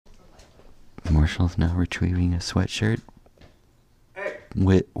Marshall's now retrieving a sweatshirt. Hey.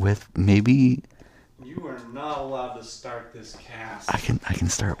 With maybe. You are not allowed to start this cast. I can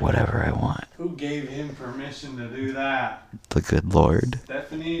start whatever I want. Who gave him permission to do that? The good Lord.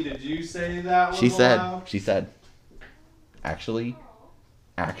 Stephanie, did you say that was She allowed? said. Actually.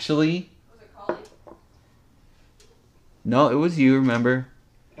 Was it Collie? No, it was you. Remember?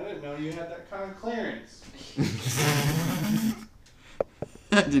 I didn't know you had that kind of clearance.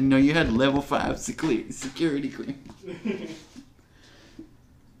 I didn't know you had level 5 security clearance.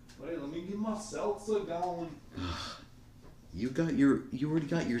 Wait, let me get my seltzer going. You already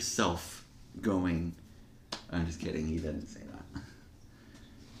got yourself going. I'm just kidding. He didn't say that.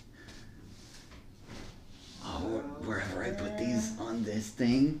 Oh, wherever I put these on this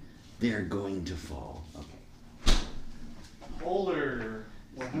thing, they're going to fall. Okay. Holder,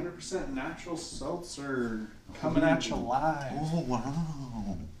 100% natural seltzer, coming at you live. Oh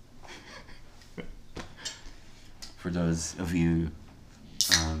wow! For those of you,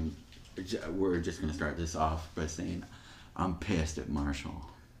 we're just gonna start this off by saying I'm pissed at Marshall.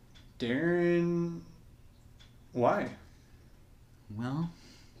 Darren, why? Well,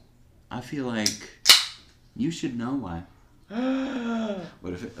 I feel like you should know why.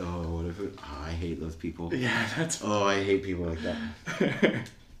 What if it? Oh, I hate those people. Yeah, that's. Oh, I hate people like that.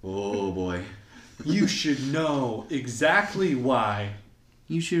 Oh boy. You should know exactly why.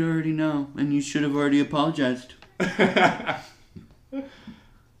 You should already know, and you should have already apologized. Hey,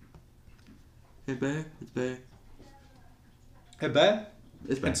 babe, it's bad. Hey, bad?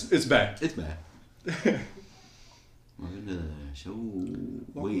 It's bad. It's bad. It's bad. Welcome to the show.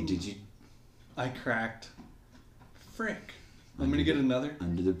 Wait, did you? I cracked. Frick. Want me to get another?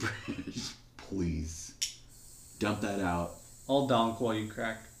 Under the bridge. Please. Dump that out. I'll donk while you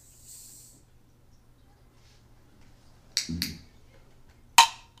crack.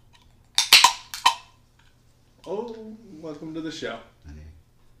 Oh, welcome to the show. Okay.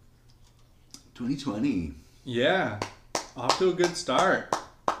 2020. Yeah. Off to a good start.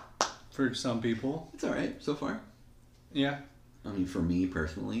 For some people. It's alright so far. Yeah. I mean, for me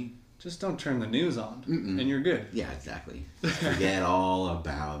personally. Just don't turn the news on. Mm-mm. And you're good. Yeah, exactly. Forget all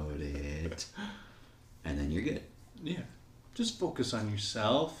about it. And then you're good. Yeah. Just focus on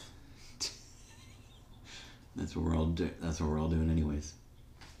yourself. That's what we're all doing anyways.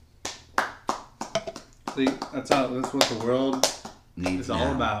 See, that's what the world Needs is all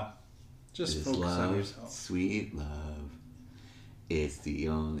now. about. Just Is focus love, on yourself. Sweet love. It's the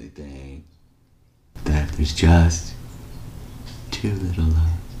only thing that there's just too little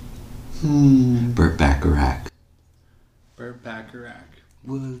love. Burt Bacharach. Burt Bacharach.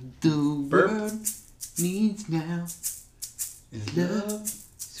 What the Burp. world needs now Is love,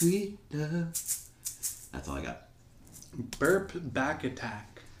 sweet love. That's all I got. Burp back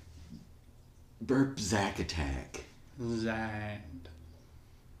attack. Burp Zack Attack. Zand.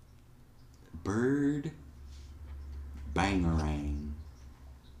 Bird Bangarang.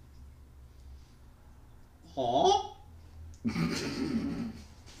 Huh?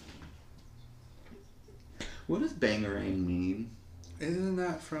 What does Bangarang mean? Isn't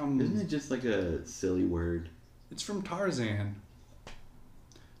that from... Isn't it just like a silly word? It's from Tarzan.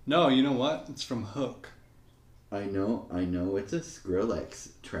 No, you know what? It's from Hook. I know it's a Skrillex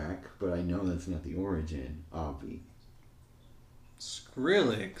track, but I know that's not the origin, obvi.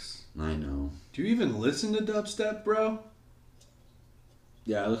 Skrillex. I know. Do you even listen to dubstep, bro?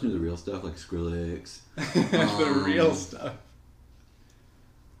 Yeah, I listen to the real stuff like Skrillex. The real stuff.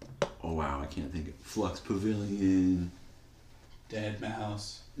 Oh wow, I can't think of Flux Pavilion, Dead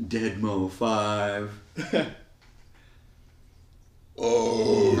Mouse. Deadmo 5.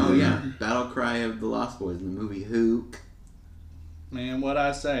 Oh. Oh yeah, Battle Cry of the Lost Boys in the movie Hook. Man, what'd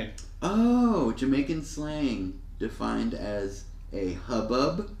I say? Oh, Jamaican slang defined as a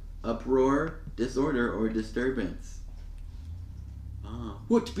hubbub, uproar, disorder, or disturbance.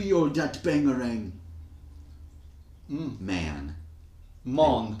 What be all that bangarang? Man.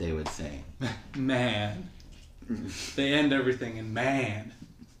 Mon. They would say. Man. They end everything in man.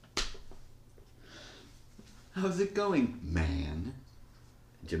 How's it going, man?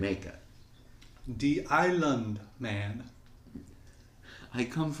 Jamaica. The island, man. I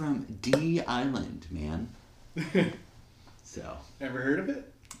come from D Island, man. So. Ever heard of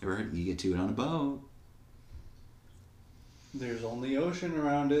it? Ever heard you get to it on a boat? There's only ocean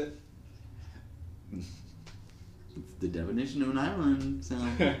around it. It's the definition of an island, so.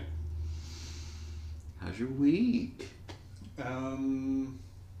 How's your week? I'm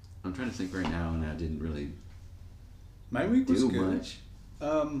trying to think right now, and I didn't really My week was do good. much.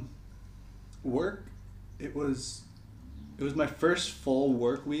 Work. It was It was my first full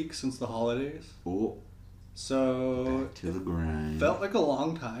work week since the holidays. Oh, So back to the grind. felt like a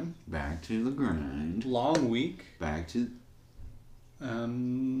long time. Back to the grind. Long week. Back to...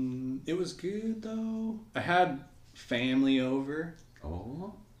 It was good though. I had family over.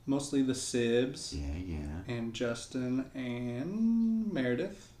 Oh. Mostly the Sibs. Yeah. And Justin and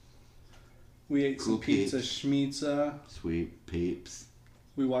Meredith. We ate Cool some pizza peeps. schmizza. Sweet peeps.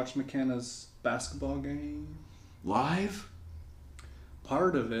 We watched McKenna's basketball game. Live?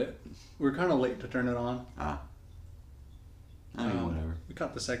 Part of it. We were kind of late to turn it on. I mean, whatever. We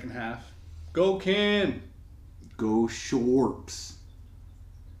caught the second half. Go Can! Go Shorps.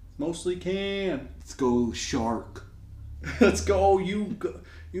 Mostly Can. Let's go Shark. Let's go. You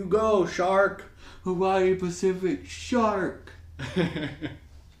go, Shark. Hawaii Pacific Shark.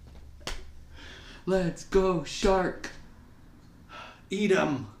 Let's go Shark. Eat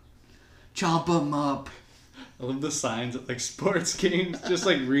 'em. Chomp 'em up. I love the signs at like sports games, just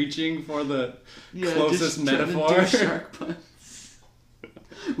like reaching for the Yeah, closest just trying to do metaphor. shark puns.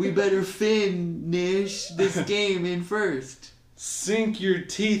 We better finish this game in first. Sink your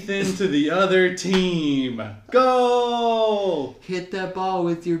teeth into the other team. Go! Hit that ball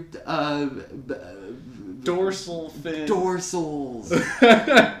with your Dorsal fin. dorsals.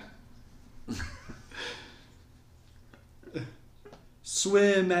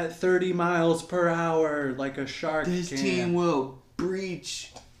 Swim at 30 miles per hour like a shark This can. team will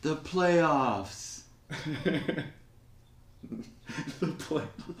breach the playoffs. The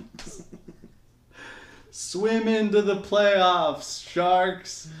playoffs. Swim into the playoffs,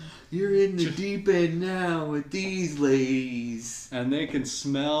 Sharks. You're in the deep end now with these ladies. And they can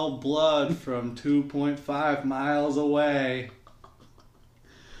smell blood from 2.5 miles away.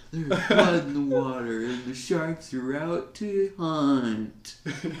 There's blood in the water and the sharks are out to hunt.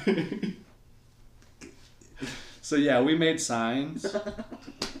 So yeah, we made signs.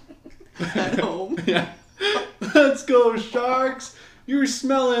 At home. Yeah. Let's go, Sharks. You're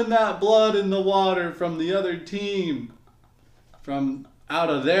smelling that blood in the water from the other team. From out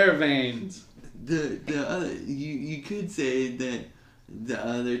of their veins. The other you could say that the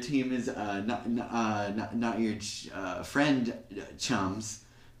other team is not your friend chums,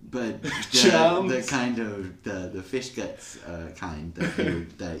 but Chums? the kind of the fish guts kind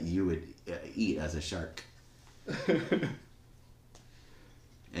that you would eat as a shark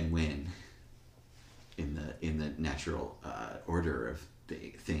and win in the natural order of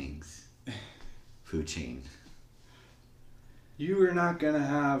things, food chain. You are not gonna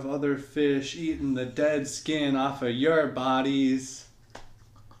have other fish eating the dead skin off of your bodies.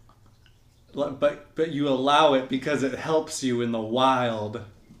 But you allow it because it helps you in the wild.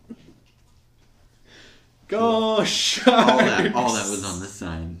 Go Sharks! All that was on the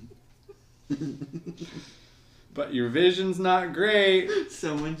sign. But your vision's not great.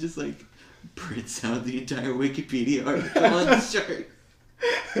 Someone just like prints out the entire Wikipedia article on the shirt.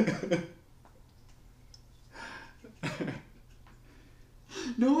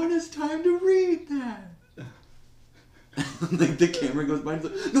 No one has time to read that. Like the camera goes by and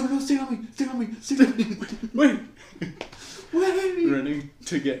it's like, no, stay on me, stay on me, stay on me. Wait! Wait. Running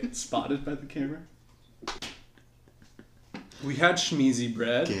to get spotted by the camera. We had schmeezy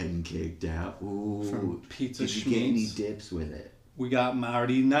bread. Getting kicked out. Ooh. From Pizza Did you get any Schmeez. dips with it? We got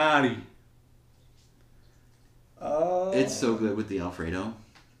marinara. Oh. It's so good with the Alfredo.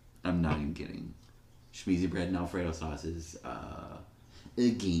 I'm not even kidding. Schmeezy bread and Alfredo sauce is a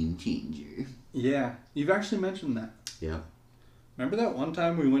game changer. Yeah, you've actually mentioned that. Yeah. Remember that one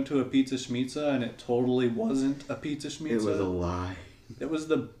time we went to a pizza schmizza and it totally wasn't a pizza schmizza? It was a lie. It was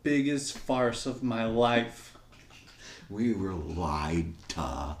the biggest farce of my life. We were lied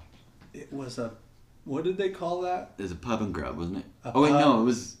to. It was a... What did they call that? It was a pub and grub, wasn't it? A Oh, wait, pub- no, it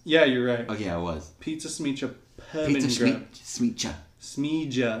was... Yeah, you're right. Oh, yeah, it was. Pizza schmizza pub Pizza and grub. Schmeecha.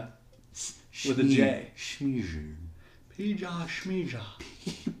 Schmizza. With a J. Schmeezer. Pizza schmizza.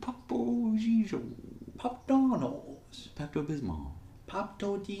 Papo Gijo. Pop Donald's. Pepto-Bismol. Pop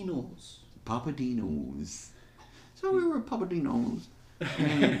Totino's. Papadinos. So we were Papadinos.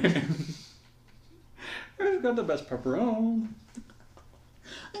 Who's got the best pepperoni?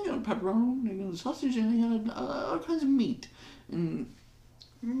 I got a pepperoni, I got a sausage, and I got all kinds of meat. And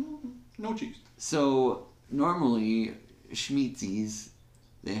No cheese. so normally, schmeezies,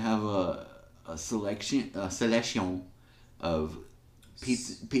 they have a selection of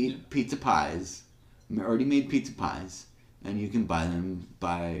pizza pies, already made pizza pies, and you can buy them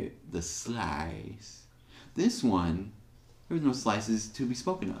by the slice. This one, there's no slices to be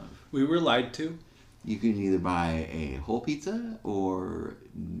spoken of. We were lied to. You can either buy a whole pizza or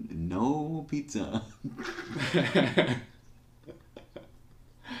no pizza.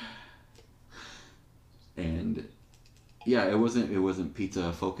 Yeah, it wasn't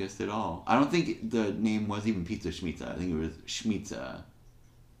pizza focused at all. I don't think the name was even Pizza Schmitza. I think it was Schmitza.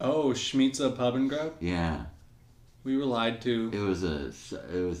 Oh, Schmitza Pub and Grub? Yeah. We were lied to. It was a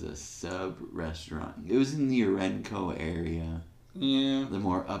sub restaurant. It was in the Orenco area, Yeah. the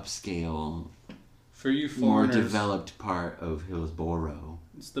more upscale, For you more foreigners, developed part of Hillsboro.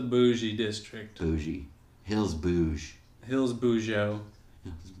 it's the bougie district. Bougie. Hills Bouge. Hills Bougio.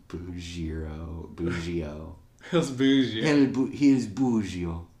 Hills Bougio. Hills Bougio. Hills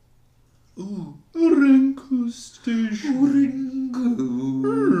Bougio. Ooh, Orenco Station.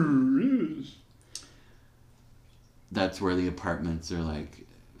 Orenco. That's where the apartments are like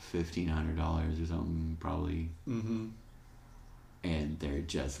 $1,500 or something, probably. Mm-hmm. And they're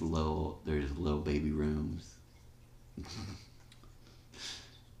just little baby rooms.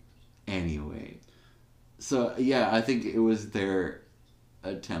 Anyway, so yeah, I think it was their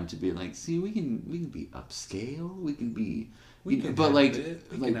attempt to be like, see, we can be upscale, we can be, but like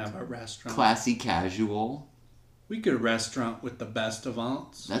can have a restaurant, classy casual. We could restaurant with the best of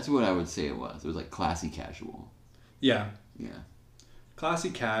aunts. That's what I would say it was. It was like classy casual. Yeah. Yeah. Classy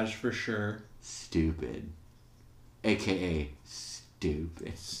cash for sure. Stupid. AKA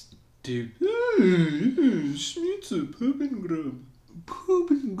stupid. Dude. Schmitza Pub and Grub. Pub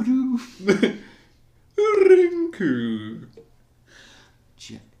and Grub. Orenco.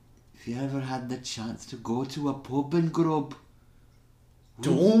 If you ever had the chance to go to a pub and grub,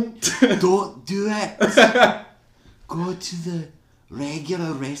 Don't do it. Go to the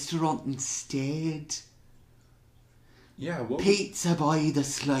regular restaurant instead. Yeah, Pizza by the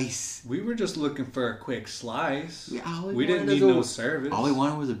slice. we were just looking for a quick slice. We didn't need no service. All I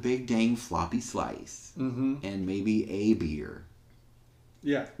wanted was a big dang floppy slice. Mm-hmm. And maybe a beer.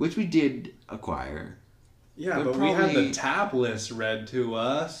 Yeah. Which we did acquire. Yeah, But but we had probably- the tap list read to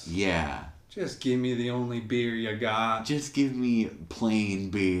us. Yeah. Just give me the only beer you got. Just give me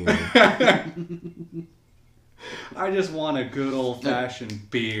plain beer. I just want a good old fashioned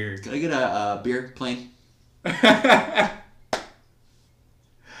beer. Can I get a beer plain? Yeah,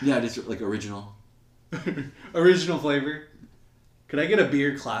 just like original. Original flavor. Could I get a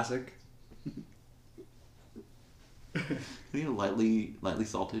beer classic? Can I get a lightly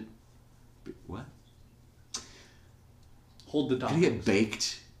salted? What? Hold the Can top. I get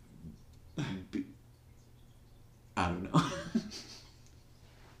baked? I don't know.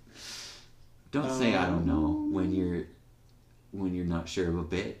 Don't say I don't know when you're not sure of a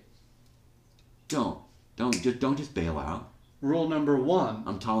bit. Don't just bail out. Rule number 1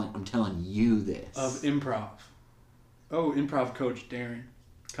 I'm telling you this. of improv. Oh, improv coach Darren.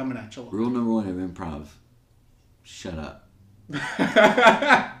 Coming at you. Rule number 1 of improv. Shut up.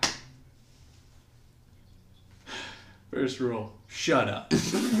 First rule. Shut up.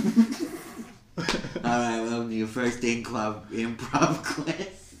 Alright, well, your first improv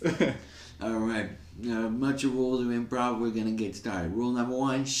class. Alright, much of rules of improv, we're gonna get started. Rule number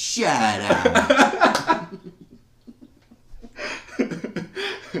 1, shut up.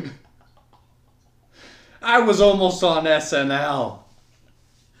 I was almost on SNL.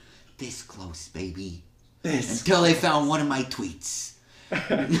 This close, baby. This. Until they found one of my tweets.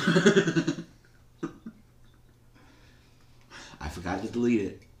 I forgot to delete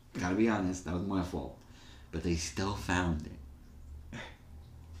it. Gotta be honest, that was my fault. But they still found it.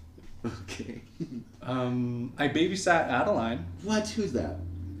 Okay. I babysat Adeline. What? Who's that?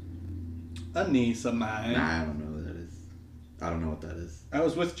 A niece of mine. Nah, I don't know who that is. I don't know what that is. I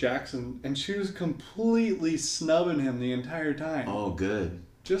was with Jackson, and she was completely snubbing him the entire time. Oh, good.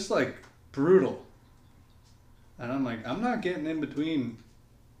 Just like brutal. And I'm like, I'm not getting in between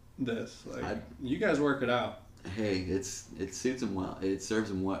this. Like, you guys work it out. Hey, it suits him well. It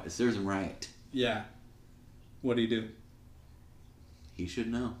serves him well. It serves him right. Yeah. What do you do? He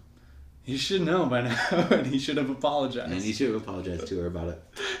should know. He should know by now, and he should have apologized. And he should have apologized to her about it.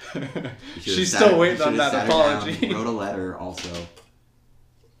 She's still waiting on that apology. Wrote a letter also.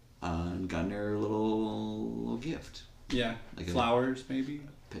 And gotten her a little gift. Yeah. Like flowers, maybe?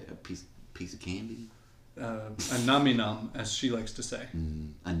 A piece of candy. A nummy num, as she likes to say.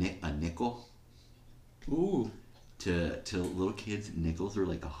 A nickel. Ooh. To little kids, nickels are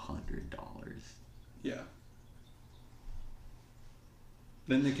like $100. Yeah.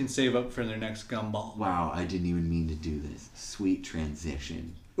 Then they can save up for their next gumball. Wow, I didn't even mean to do this. Sweet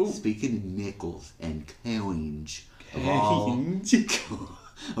transition. Ooh. Speaking of nickels and coins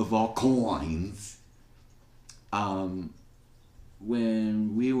of all coins,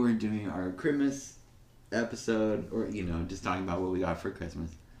 when we were doing our Christmas episode, or just talking about what we got for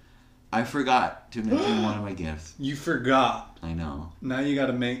Christmas, I forgot to mention one of my gifts. You forgot. I know. Now you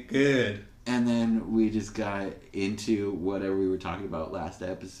gotta make good. And then we just got into whatever we were talking about last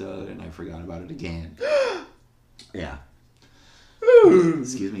episode, and I forgot about it again. Yeah.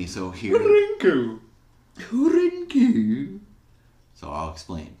 Excuse me. So here. Hurinku. So I'll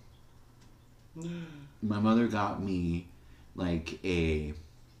explain. My mother got me like a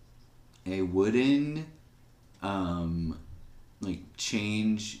wooden like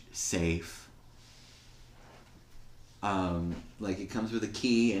change safe. Like it comes with a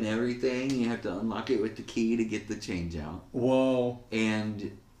key and everything. You have to unlock it with the key to get the change out. Whoa.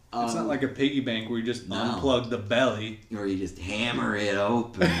 And it's not like a piggy bank where you just unplug the belly. Or you just hammer it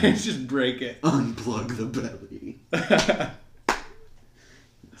open. Just break it. Unplug the belly.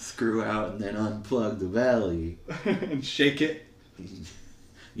 Screw out and then unplug the belly. And shake it.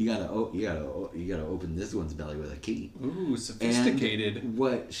 You gotta open this one's belly with a key. Ooh, sophisticated. And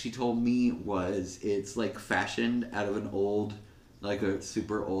what she told me was it's like fashioned out of an old, like a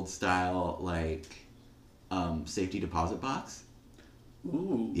super old style, like safety deposit box.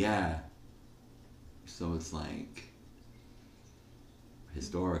 Ooh. Yeah. So it's like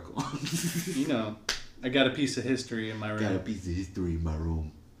historical. You know, I got a piece of history in my room. Got a piece of history in my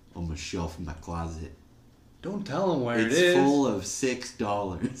room, on my shelf in my closet. Don't tell them where it's it is. It's full of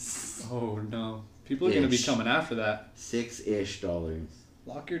 $6. Oh no. People are going to be coming after that. $6-ish.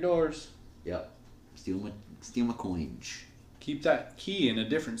 Lock your doors. Yep. Steal my coins. Keep that key in a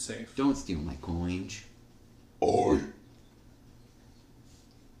different safe. Don't steal my coins. Or.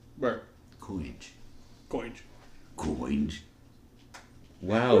 Where? Coins. Coins.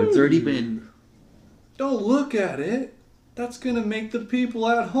 Wow, it's already been... Don't look at it. That's going to make the people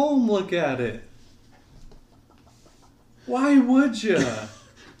at home look at it. Why would you?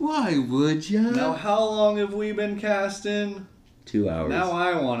 Why would you? Now, how long have we been casting? 2 hours. Now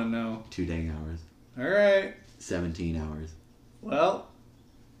I want to know. 2 dang hours. All right. 17 hours. Well,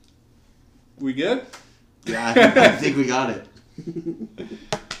 we good? Yeah, I think we got it.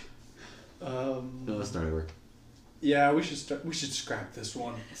 No, let's start over. Yeah, we should scrap this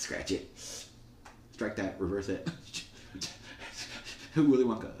one. Scratch it. Strike that. Reverse it. Willy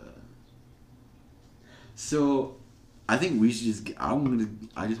Wonka. So, I think we should just.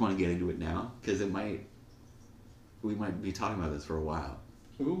 I just want to get into it now because we might be talking about this for a while.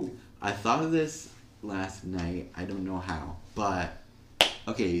 Ooh. I thought of this last night. I don't know how, but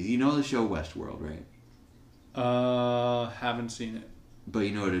okay. You know the show Westworld, right? Haven't seen it. But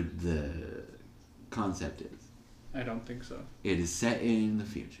you know what the concept is. I don't think so. It is set in the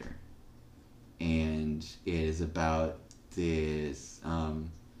future, and it is about this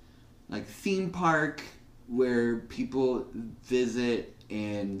like theme park where people visit,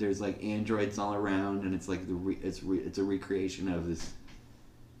 and there's like androids all around, and it's like it's a recreation of this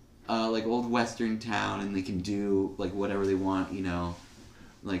like old western town, and they can do like whatever they want, you know,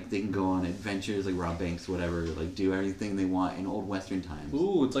 like they can go on adventures like rob banks, whatever, like do everything they want in old western times.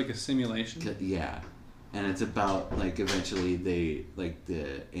 Ooh, it's like a simulation. Yeah. And it's about, like, eventually they, like,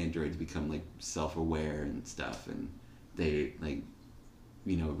 the androids become, like, self-aware and stuff, and they, like,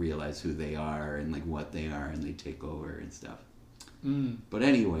 you know, realize who they are and, like, what they are, and they take over and stuff. Mm. But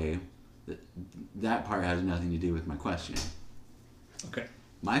anyway, that part has nothing to do with my question. Okay.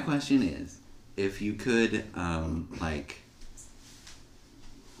 My question is, if you could, like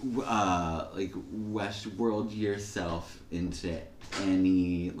Westworld yourself into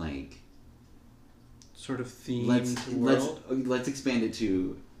any, like, sort of themed world. Let's expand it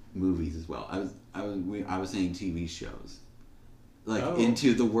to movies as well. I was saying TV shows, like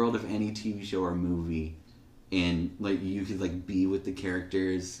into the world of any TV show or movie, and like you could like be with the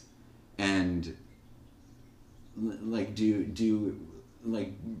characters, and like do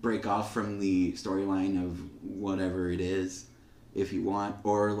like break off from the storyline of whatever it is, if you want,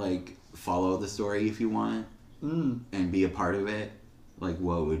 or like follow the story if you want, and be a part of it. Like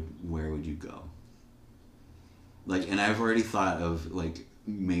where would you go? Like, and I've already thought of, like,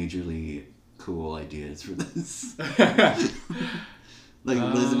 majorly cool ideas for this. Like,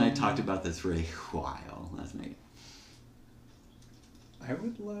 Liz and I talked about this for a while last night. I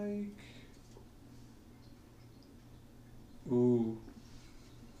would like... Ooh.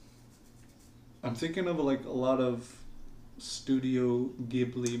 I'm thinking of, like, a lot of Studio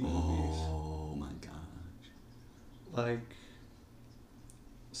Ghibli movies. Oh, my gosh. Like,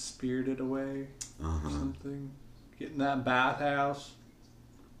 Spirited Away or Uh-huh. something. Get in that bathhouse.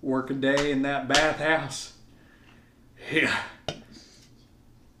 Work a day in that bathhouse. Yeah.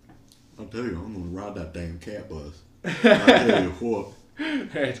 I'll tell you, I'm gonna ride that damn cat bus. I tell you what.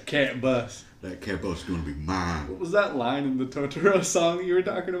 That cat bus. That cat bus is gonna be mine. What was that line in the Totoro song you were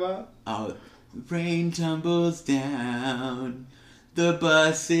talking about? Oh, rain tumbles down, The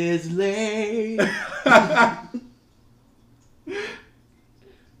bus is late.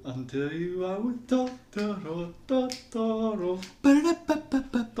 Until you are with Totoro, Totoro,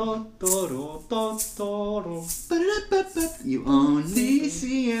 Ba-da-da-ba-ba-ba. Totoro, Totoro. Ba-da-da-ba-ba. You only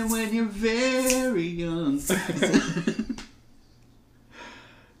see him when you're very young.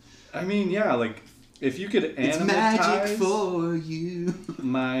 I mean, yeah, like if you could It's magic animatize for you.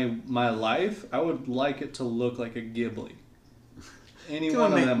 my life, I would like it to look like a Ghibli. Any Come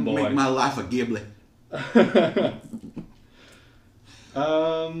one on, of them boys. make my life a Ghibli.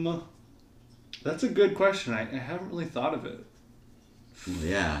 That's a good question. I haven't really thought of it. Well,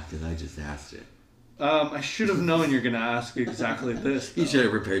 yeah, because I just asked it. I should have known you're gonna ask exactly this. You though. should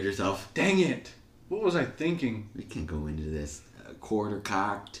have prepared yourself. Dang it! What was I thinking? We can't go into this quarter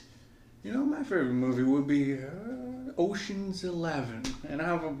cocked. You know, my favorite movie would be Ocean's 11, and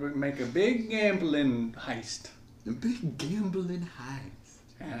I would make a big gambling heist, A big gambling heist.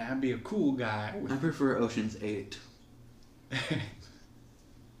 and I'd be a cool guy. I prefer Ocean's 8.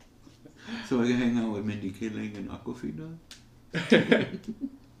 So I can hang out with Mindy Kaling and Aquafina.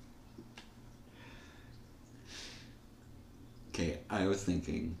 Okay, I was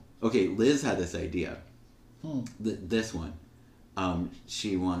thinking. Okay, Liz had this idea. This one.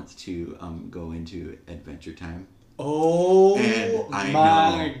 She wants to go into Adventure Time. Oh And I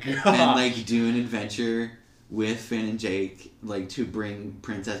my know. god! And like do an adventure with Finn and Jake, like to bring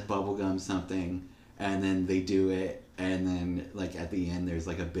Princess Bubblegum something, and then they do it, and then like at the end there's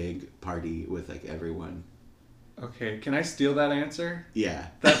like a big party with like everyone. Okay, can I steal that answer? Yeah.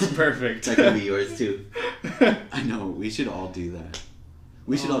 That's perfect. That could be yours too. I know, we should all do that.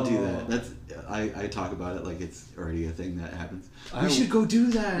 We should all do that. That's I talk about it like it's already a thing that happens. We should go do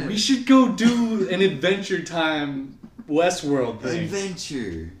that. We should go do an Adventure Time Westworld thing.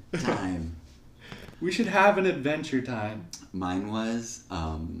 Adventure Time. We should have an Adventure Time. Mine was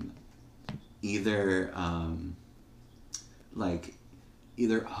either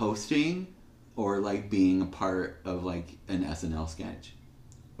either hosting or like being a part of like an SNL sketch.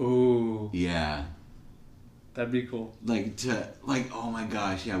 Ooh, Yeah. that'd be cool. Oh my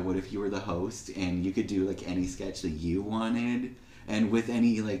gosh, yeah, what if you were the host and you could do like any sketch that you wanted and with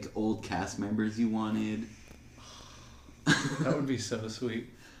any like old cast members you wanted? That would be so sweet.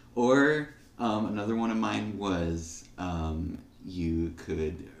 Or another one of mine was you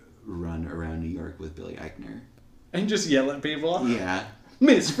could run around New York with Billy Eichner. And just yell at people. Yeah.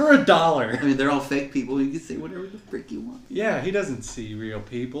 Miss, for I $1. mean, they're all fake people. You can say whatever the frick you want. Yeah, he doesn't see real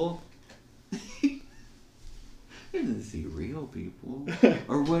people. He doesn't see real people.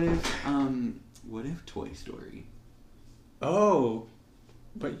 Or what if Toy Story? Oh,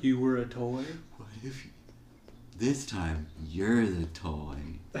 but you were a toy? What if this time you're the toy?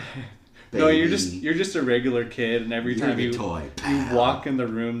 No, you're Baby. just a regular kid, and every You're time the you toy. you Pow. walk in the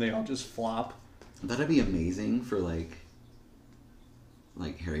room, they all just flop. That'd be amazing for like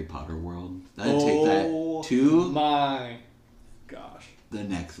Harry Potter world. That'd take that to my gosh. the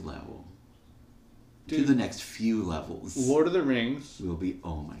next level. To Dude. the next few levels. Lord of the Rings Will be,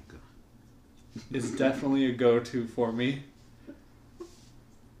 oh my god. is definitely a go-to for me.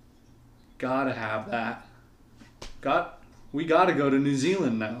 Gotta have that. We gotta go to New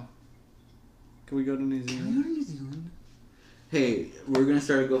Zealand now. Can we go to New Can we Zealand? go to New Zealand? Hey, we're gonna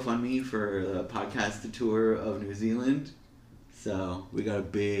start a GoFundMe for the podcast tour of New Zealand. So we got a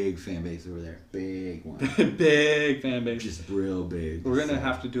big fan base over there. Big one. Big fan base. Just real big. We're gonna So-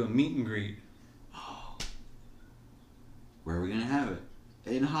 have to do a meet and greet. Where are we gonna have it?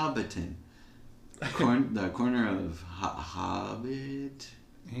 In Hobbiton. The corner of Hobbit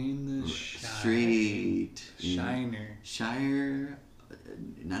In the Street. in Shiner. Shire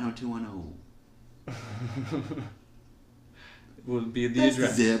 90210. Will be the That's the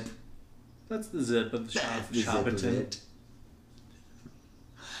address. zip. That's the zip of the That's the zip of Shopperton. it.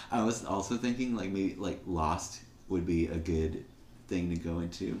 I was also thinking maybe Lost would be a good thing to go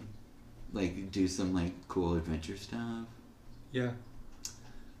into. Do some cool adventure stuff. Yeah.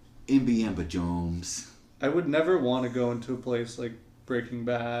 MBM Jones. I would never want to go into a place like Breaking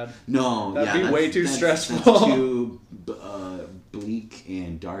Bad. No, That'd be way too that's stressful. too bleak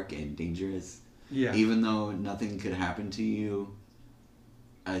and dark and dangerous. Yeah. Even though nothing could happen to you,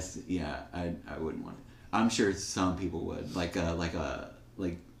 I wouldn't want it. I'm sure some people would like a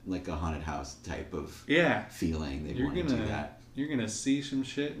haunted house type of Yeah. feeling. They'd You're want to do gonna that. you're gonna see some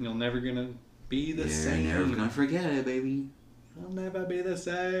shit and you're never gonna be the You're same. never gonna forget it, baby. I'll never be the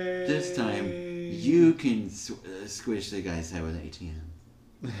same. This time you can squish the guy's head with an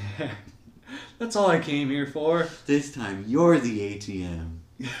ATM. That's all I came here for. This time you're the ATM.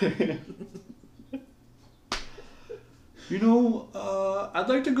 I'd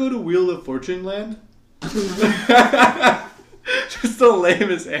like to go to Wheel of Fortune Land. Just the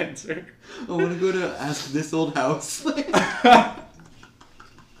lamest answer. I want to go to Ask This Old House.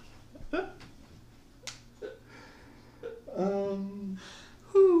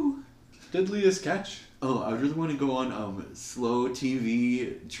 Who? Deadliest catch? Oh, I really want to go on slow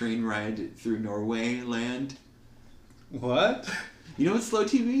TV train ride through Norway land. What? You know what slow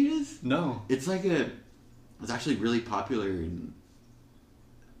TV is? No. It's like it's actually really popular in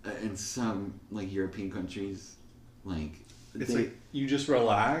some like European countries. Like It's like you just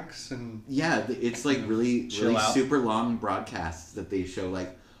relax and yeah, it's like really out. super long broadcasts that they show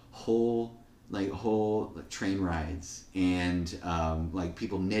like whole train rides and like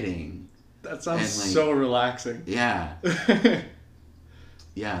people knitting. that sounds and, like, so relaxing. Yeah.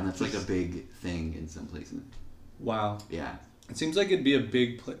 Yeah, and that's like a big thing in some places. Wow. Yeah. It seems like it'd be a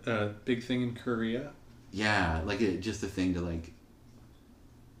big thing in Korea. Yeah, like just a thing to like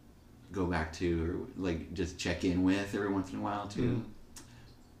go back to or like just check in with every once in a while too.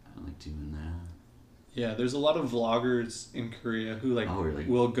 I like doing that. Yeah, there's a lot of vloggers in Korea who like Oh, really?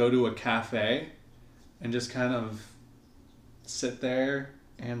 will go to a cafe and just kind of sit there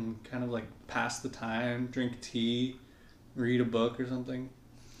and kind of like pass the time, drink tea, read a book or something.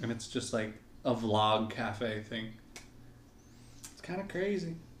 And it's just like a vlog cafe thing. It's kind of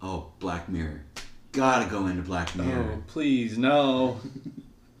crazy. Oh, Black Mirror. Gotta go into Black Mirror. Oh, please, no.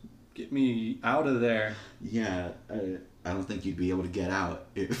 Get me out of there. Yeah, I don't think you'd be able to get out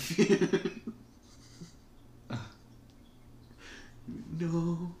if...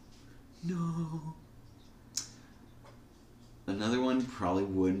 No. Another one probably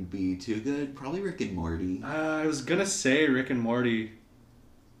wouldn't be too good. Probably Rick and Morty. I was gonna say Rick and Morty.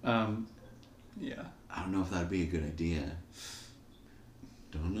 Yeah. I don't know if that'd be a good idea.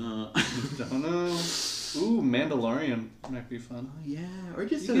 Don't know. Don't know. Ooh, Mandalorian might be fun. Oh, yeah, or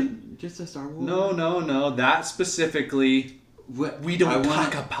just a Star Wars. No. That specifically, we don't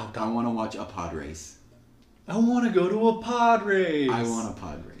talk about that. I want to watch a pod race. I want to go to a pod race. I want a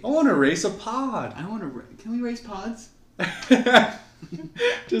pod race. I want to race a pod. Can we race pods?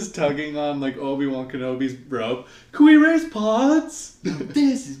 Just tugging on like Obi-Wan Kenobi's rope. Can we race pods? Now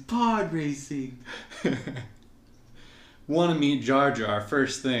this is pod racing. Want to meet Jar Jar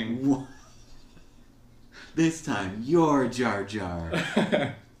first thing. This time you're Jar Jar.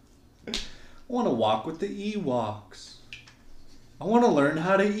 I want to walk with the Ewoks. I want to learn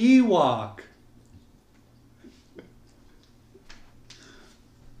how to Ewok.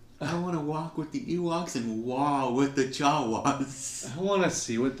 I want to walk with the Ewoks and wow with the Jawas. I want to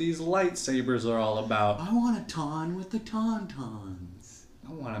see what these lightsabers are all about. I want to taun with the Tauntauns.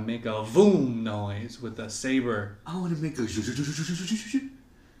 I want to make a voom noise with a saber. I want to make a with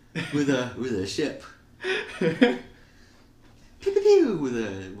a ship. Pew pew pew with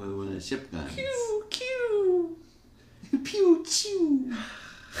a ship gun. Pew, pew. Pew chew.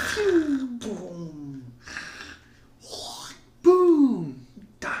 Pew. Boom. Boom.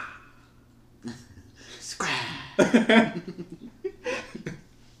 Da. Scrap.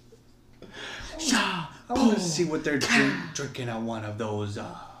 I want to see what they're drinking at one of those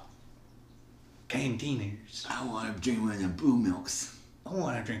cantiners. I want to drink one of them blue milks. I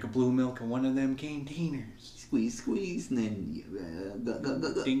want to drink a blue milk in one of them cantiners. Squeeze, and then...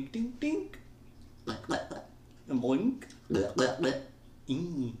 Dink, dink, dink. And blink.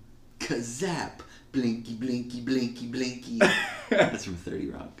 Eee. Kazap. Blinky, blinky, blinky, blinky. That's from 30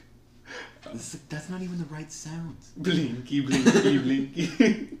 Rock. That's not even the right sound. Blinky, blinky,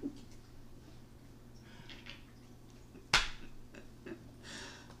 blinky.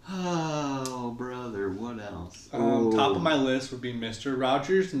 Oh, brother, what else? Top of my list would be Mr.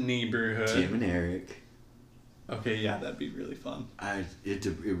 Rogers' Neighborhood. Tim and Eric. Okay, yeah, that'd be really fun. It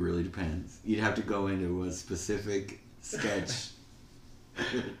really depends. You'd have to go into a specific sketch.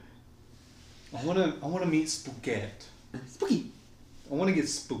 I wanna meet Spookette. Spooky. I wanna get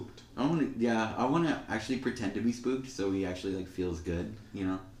spooked. I want to actually pretend to be spooked so he actually like feels good, you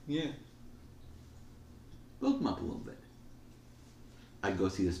know? Yeah. Build him up a little bit. I'd go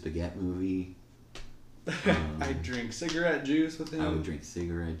see the Spaghetti movie. I'd drink cigarette juice with him. I would drink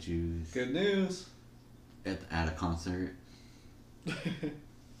cigarette juice. Good news. At a concert. Good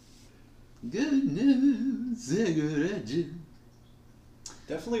news, cigarette juice.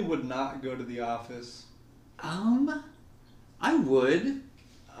 Definitely would not go to the office. I would.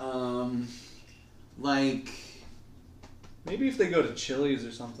 Like... Maybe if they go to Chili's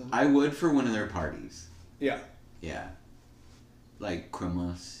or something. I would for one of their parties. Yeah. Yeah. Like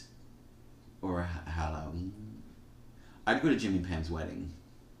Christmas or Halloween. I'd go to Jimmy Pam's wedding.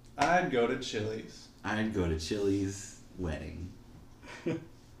 I'd go to Chili's. I'd go to Chili's. wedding.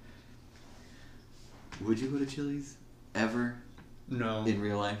 Would you go to Chili's ever No. in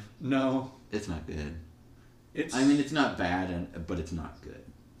real life? No. It's not good. It's It's not bad, but it's not good.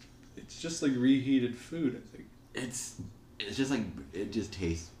 it's just like reheated food, I think. It's just like, it just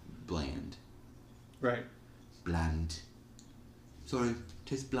tastes bland. Right. Bland. Sorry,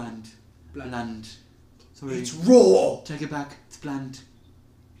 tastes bland. Bland. Sorry. It's raw. Take it back. It's bland.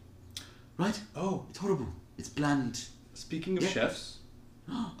 Right? Oh, It's horrible. It's bland. speaking of Yeah. chefs,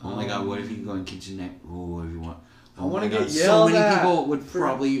 Oh my god, what if you can go in kitchenette? Oh, if you want. I wanna my God, get so yelled many at people would for-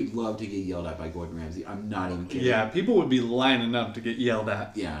 probably love to get yelled at by Gordon Ramsay. I'm not even kidding. yeah, people would be lining up to get yelled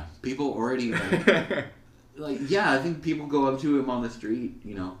at. Yeah. People already yeah, I think people go up to him on the street,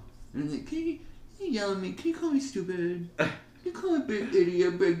 you know, and they're like, can you yell at me? Can you call me stupid? Can you call me big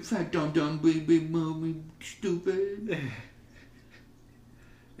idiot, big fat dum big mommy, stupid?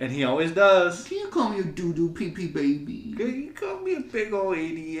 And he always does. Can you call me a doo-doo pee-pee baby? Can you call me a big old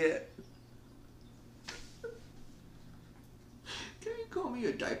idiot? Can you call me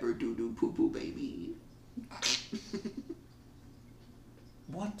a diaper doo-doo poo-poo baby?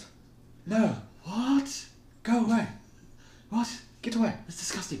 What? No. What? Go away. What? Get away. That's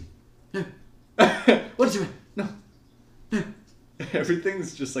disgusting. No. What is it? No. No.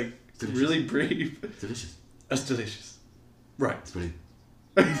 Everything's just like Delicious. really brief. It's delicious. That's delicious. Right. It's brilliant.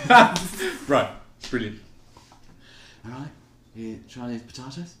 Right. Brilliant. Alright? You try these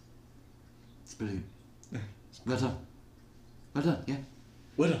potatoes? It's brilliant. Well done. Well done, yeah.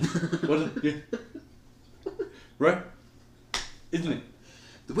 Well done. Well done. Yeah. Right? Isn't it?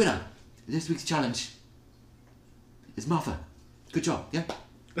 The winner of this week's challenge is Martha. Good job, yeah?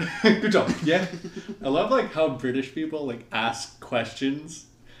 Good job. Yeah. I love like how British people like ask questions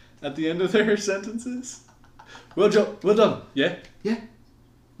at the end of their sentences. Well done. Well done. Yeah. Yeah?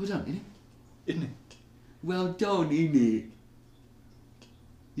 Well done, innit? Isn't it? Well done, innit?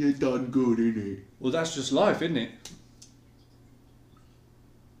 You done good, innit? Well, that's just life, isn't it?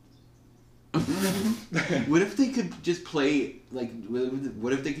 What if they could just play, like,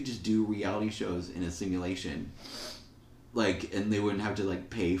 what if they could just do reality shows in a simulation? Like, and they wouldn't have to, like,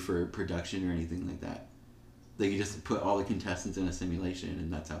 pay for production or anything like that. They could just put all the contestants in a simulation,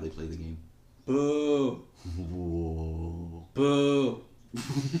 and that's how they play the game. Boo. Whoa. Boo.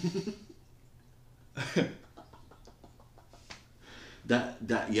 That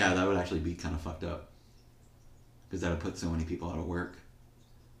would actually be kind of fucked up. Because that would put so many people out of work.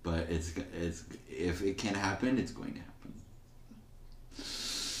 But it's if it can happen, it's going to happen.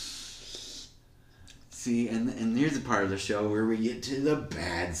 See, and here's a part of the show where we get to the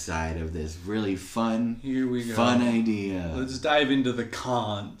bad side of this really fun, Here we go. fun idea. Let's dive into the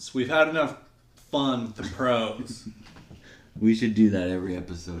cons. We've had enough fun with the pros. We should do that every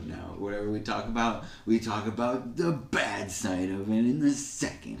episode now. Whatever we talk about the bad side of it in the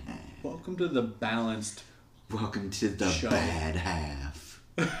second half. Welcome to the balanced. Welcome to the Show. bad half.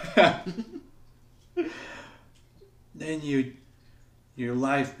 Then your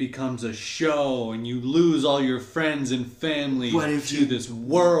life becomes a show and you lose all your friends and family What if to you- this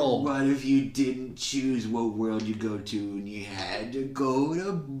world. What if you didn't choose what world you go to and you had to go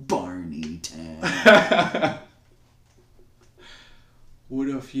to Barney Town? What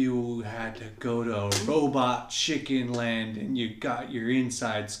if you had to go to Robot Chicken Land and you got your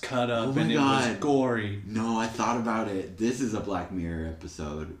insides cut up Oh my and it was God. gory? No, I thought about it. This is a Black Mirror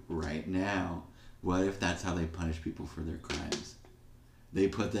episode right now. What if that's how they punish people for their crimes? They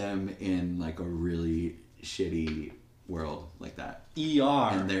put them in like a really shitty world like that.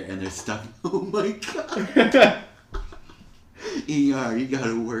 ER. And they're stuck. Oh my god. ER, you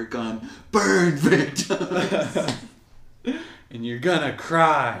gotta work on burn victims. And you're gonna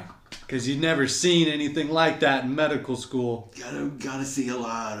cry because you've never seen anything like that in medical school. Gotta see a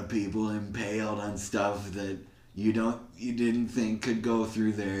lot of people impaled on stuff that you didn't think could go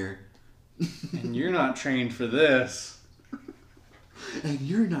through there. And you're not trained for this. And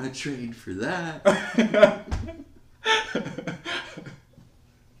you're not trained for that.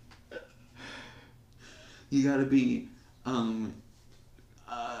 You gotta be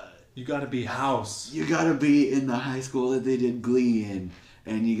You gotta be house. you gotta be in the high school that they did Glee in,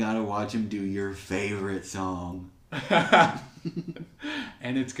 and you gotta watch them do your favorite song.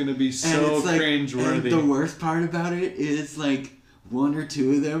 And it's gonna be And so it's like, cringeworthy. and the worst part about it is like one or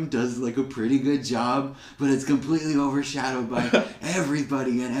two of them does like a pretty good job, but it's completely overshadowed by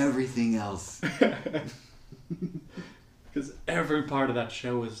everybody and everything else. Because every part of that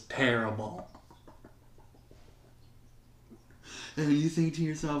show is terrible. And you think to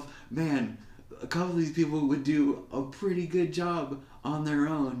yourself, man, a couple of these people would do a pretty good job on their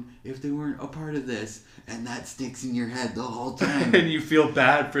own if they weren't a part of this, and that sticks in your head the whole time. And you feel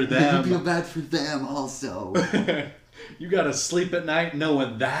bad for them. You feel bad for them also. You gotta sleep at night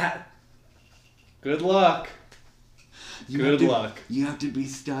knowing that. Good luck. Good luck. You have to be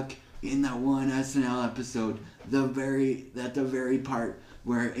stuck in that one SNL episode, the very part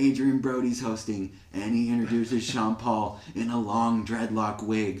where Adrian Brody's hosting, and he introduces Sean Paul in a long dreadlock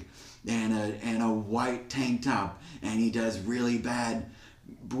wig and a white tank top, and he does really bad,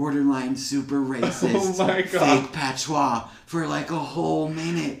 borderline super racist fake patois for like a whole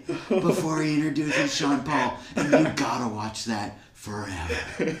minute before he introduces Sean Paul, and you gotta watch that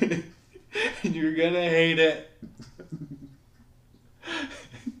forever. You're gonna hate it.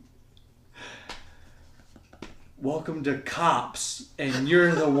 Welcome to Cops, and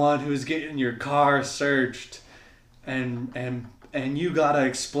you're the one who's getting your car searched, and you gotta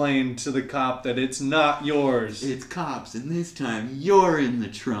explain to the cop that it's not yours. It's Cops, and this time you're in the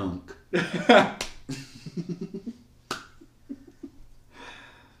trunk.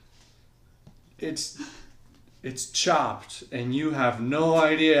 It's chopped, and you have no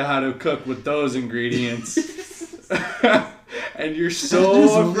idea how to cook with those ingredients. And you're so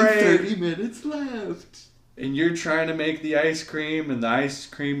There's afraid. only 30 minutes left. And you're trying to make the ice cream, and the ice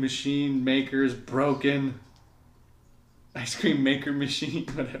cream machine maker's broken. Ice cream maker machine,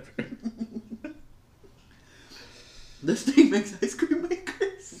 whatever. This thing makes ice cream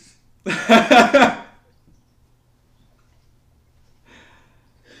makers.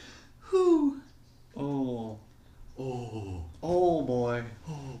 Whew. Oh. Oh. Oh boy.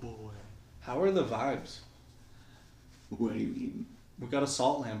 Oh boy. How are the vibes? What do you mean? We got a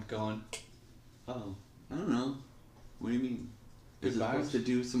salt lamp going. Oh. I don't know. What do you mean? Good Is it supposed vibes? to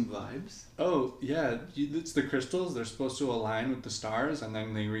do some vibes? Oh, yeah. It's the crystals. They're supposed to align with the stars, and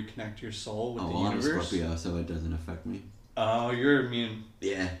then they reconnect your soul with the I'm a universe. Scorpio, so it doesn't affect me. Oh, you're immune.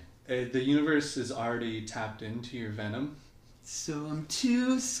 Yeah. The universe is already tapped into your venom. So I'm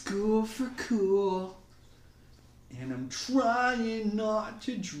too school for cool. And I'm trying not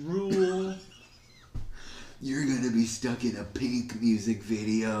to drool. You're gonna be stuck in a Pink music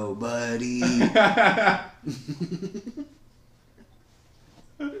video, buddy.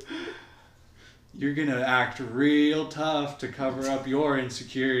 You're gonna act real tough to cover up your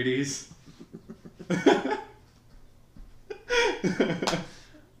insecurities.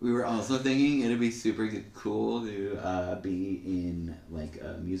 We were also thinking it'd be super cool to be in like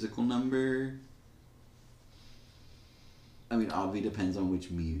a musical number. I mean, obviously depends on which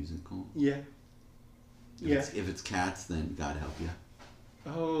musical. Yeah. If it's Cats, then God help you.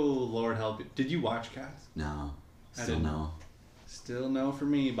 Oh, Lord help you. Did you watch Cats? No. I Still didn't. no. Still no for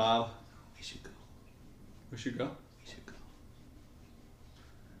me, Bob. We should go. We should go. We should go.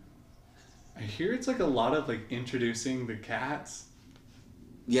 I hear it's like a lot of like introducing the cats.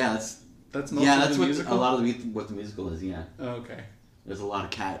 Yeah, That's most that's of the what musical? a lot of what the musical is. Yeah, Oh, okay. there's a lot of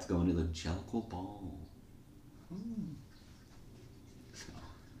cats going to the Jellicle Ball. So,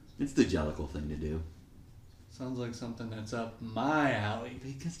 it's the Jellicle thing to do. Sounds like something that's up my alley.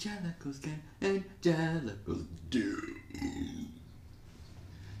 Because Jellicles can and Jellicles do.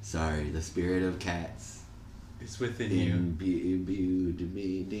 Sorry, the spirit of cats It's within you. imbued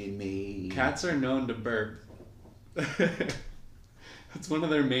in me. Cats are known to burp. That's one of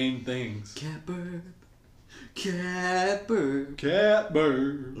their main things. Cat burp. Cat burp. Cat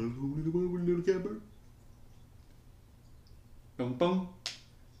burp. Little cat burp. Boom, boom.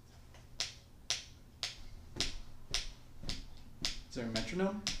 Is there a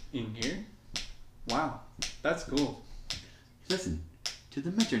metronome in here? Wow, that's cool. Listen to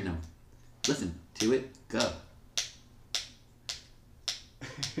the metronome. Listen to it go.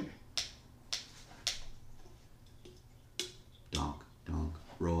 Donk, donk,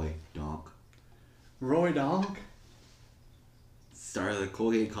 Roy, donk. Roy Donk? Star of the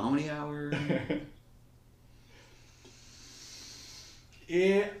Colgate Comedy Hour.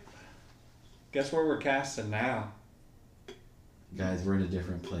 Yeah. Guess where we're casting now? Guys, we're in a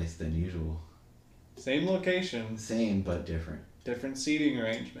different place than usual. Same location, Same but different. different seating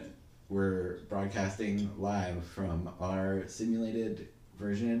arrangement. We're broadcasting live from our simulated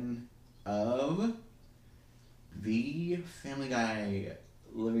version of the Family Guy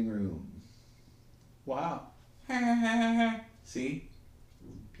living room. Wow. See?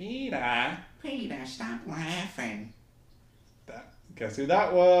 Peter. Peter, stop laughing. Guess who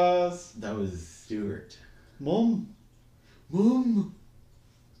that was? That was Stuart. Mom. Mom!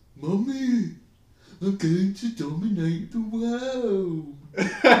 Mommy! I'm going to dominate the world!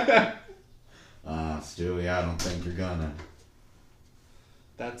 Stewie, I don't think you're gonna.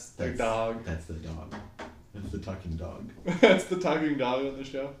 That's their dog. That's the dog. That's the talking dog. That's the talking dog on the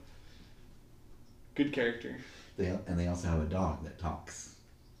show. Good character. They also have a dog that talks.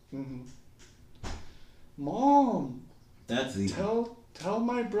 Mm-hmm. Mom, That's the tell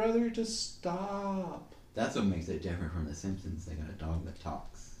my brother to stop. That's what makes it different from The Simpsons. They got a dog that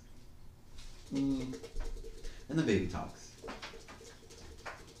talks. Mm. And the baby talks.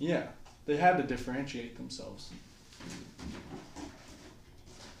 Yeah, they had to differentiate themselves.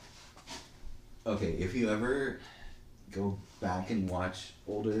 Okay, if you ever go back and watch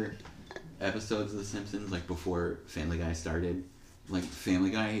older episodes of The Simpsons, like before Family Guy started, like Family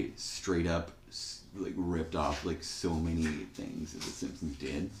Guy straight up like ripped off like so many things that The Simpsons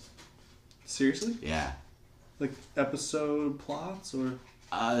did. Seriously? Yeah. Like episode plots or?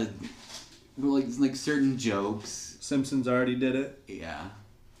 Well, like certain jokes. Simpsons already did it. Yeah.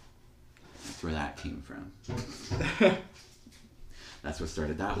 That's where that came from. That's what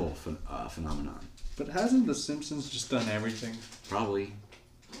started that whole phenomenon. But hasn't The Simpsons just done everything? Probably.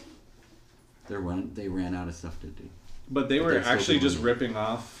 They ran out of stuff to do. But they were actually just ripping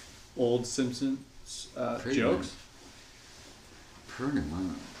off old Simpsons jokes? Pretty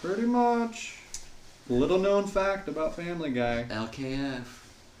much. Pretty much. Little known fact about Family Guy. LKF.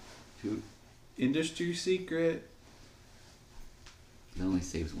 Dude, Industry secret. it only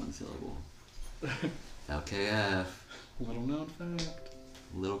saves one syllable. LKF. Little known fact.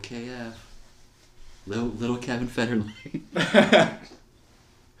 Little KF. Little Kevin Federline.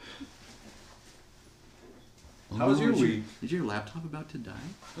 How was your week? Is your laptop about to die?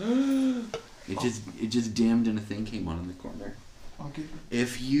 It just dimmed and a thing came on in the corner. Okay.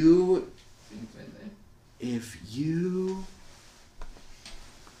 If you I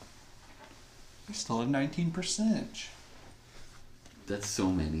still have 19%. that's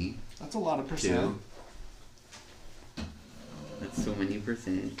so many. That's a lot of percent. That's so many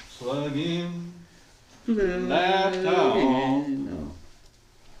percent. Plug in. Laptop. No.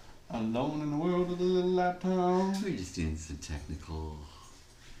 Alone in the world with a little laptop. We're just doing some technical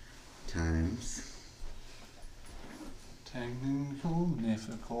times. Technical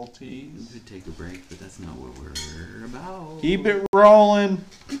difficulties. We could take a break, but that's not what we're about. Keep it rolling.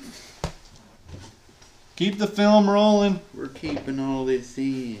 Keep the film rolling. We're keeping all this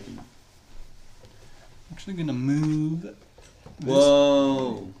in. I'm actually gonna move.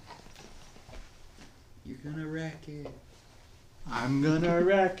 Whoa! You're gonna wreck it. I'm gonna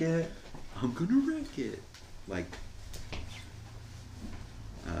wreck it. I'm gonna wreck it. Like,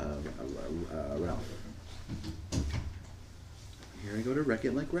 Ralph. Here I go to wreck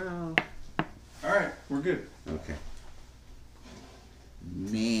it like Ralph. Alright, we're good. Okay.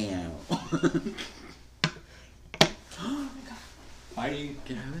 Now. Bye.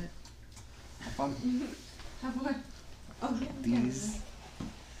 Can I have it? Have fun. Have one. Oh, yeah. These. Yeah.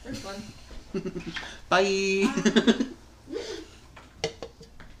 First one. Bye!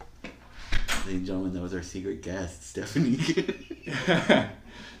 Ladies and gentlemen, that was our secret guest, Stephanie.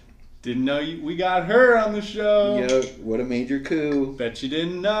 Didn't know we got her on the show. Yep, what a major coup. Bet you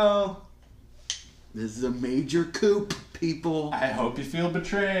didn't know. This is a major coup, people. I hope you feel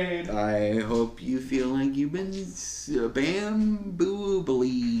betrayed. I hope you feel like you've been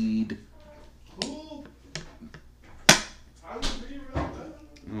bamboo-bullied.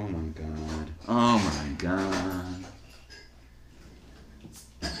 Oh my god. Oh my god.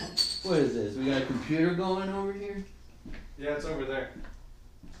 What is this? We got a computer going over here? Yeah, it's over there.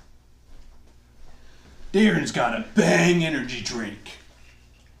 Darren's got a bang energy drink.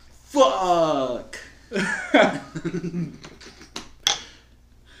 Fuck! I'm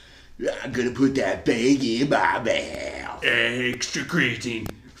gonna put that bang in my mouth. Extra creatine.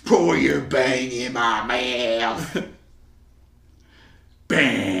 Pour your bang in my mouth.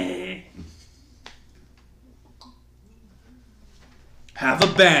 Bang. Have a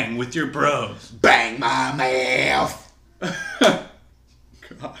bang with your bros. Bang my mouth.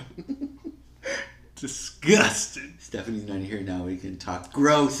 God. Disgusting. Stephanie's not here now. We can talk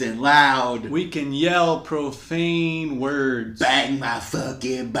gross and loud. We can yell profane words. Bang my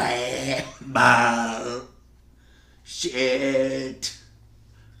fucking mouth. Bah. Shit.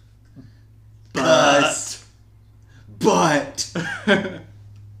 Bust. Butt.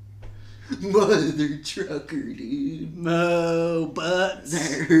 Mother trucker, dude. No butts.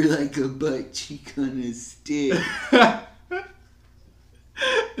 They're like a butt cheek on a stick.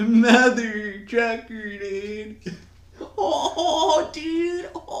 Mother trucker, dude. Oh, dude.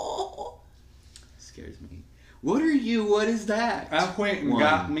 Oh. Scares me. What are you? What is that? I went and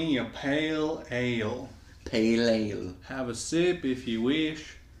got me a pale ale. Pale ale. Have a sip if you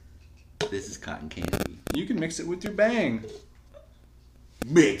wish. This is cotton candy. You can mix it with your bang.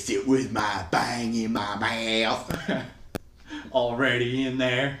 Mix it with my bang in my mouth. Already in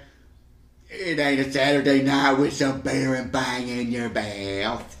there. It ain't a Saturday night with some beer and bang in your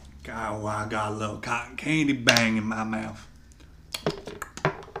mouth. God, well, I got a little cotton candy bang in my mouth.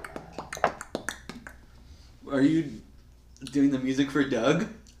 Are you doing the music for Doug?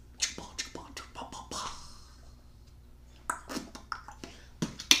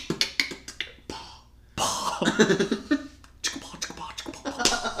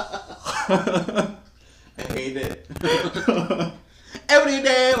 I hate it. Every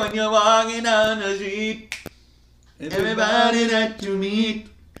day when you're walking on the street, everybody that you meet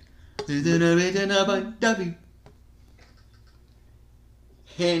is in a written about W.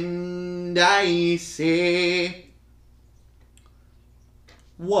 And I say,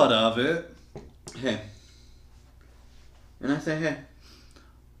 What of it? hey. And I say, hey.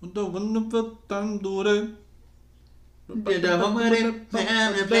 The wonderful time to do. Did the home of the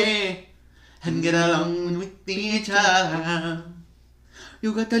family play and get along with each other.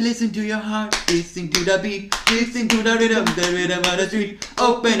 You got to listen to your heart, listen to the beat, listen to the rhythm of the street.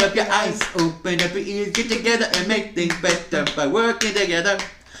 Open up your eyes, open up your ears, get together and make things better by working together.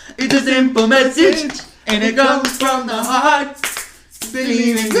 It's a simple message, and it comes from the heart.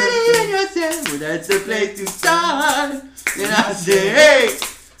 Believe in yourself, well, that's the place to start. And I say, hey,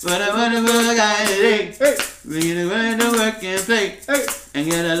 what a wonderful guy today. Hey, we're gonna learn to work and play, hey, and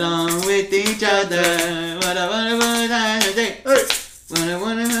get along with each other. What a wonderful time today. Hey, what a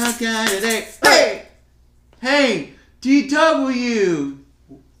wonderful time today. Hey, hey, DW.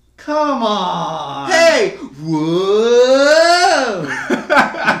 Come on! Hey, whoa,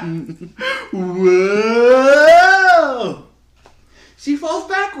 Whoa! She falls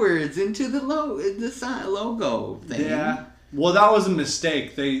backwards into the logo thing. Yeah. Well, that was a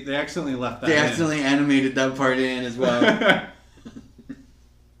mistake. They accidentally left that They in. accidentally animated that part in as well.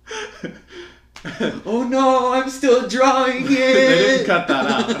 Oh no, I'm still drawing it. They didn't cut that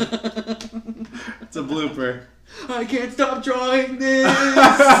out. It's a blooper. I can't stop drawing this.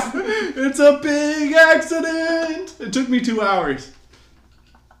 It's a big accident. It took me 2 hours.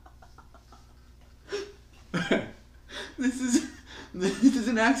 This is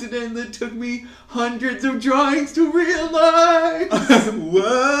an accident that took me hundreds of drawings to realize.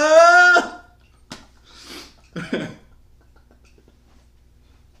 Whoa!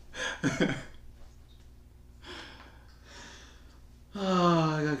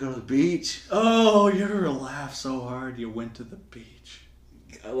 Oh, I gotta go to the beach. Oh, you ever laugh so hard you went to the beach?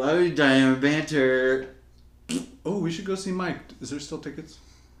 I love you, Diamond Banter. Oh, we should go see Mike. Is there still tickets?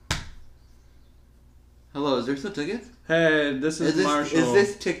 Hello, is there still tickets? Hey, this is Marshall. Is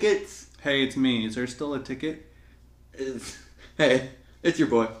this tickets? Hey, it's me. Is there still a ticket? Hey, it's your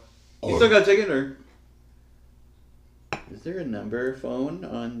boy. You still got a ticket, or? Is there a number phone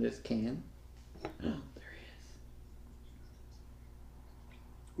on this can? Oh, there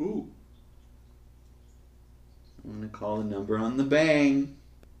is. Ooh. I'm gonna call the number on the bang.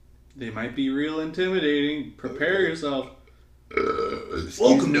 They might be real intimidating. Prepare yourself.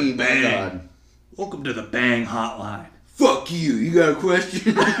 Welcome to Bang. God. Welcome to the Bang Hotline. Fuck you. You got a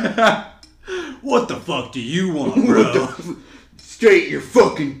question? What the fuck do you want, bro? State your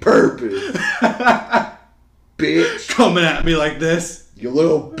fucking purpose, bitch. Coming at me like this. You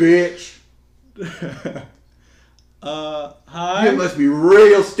little bitch. Hi. You must be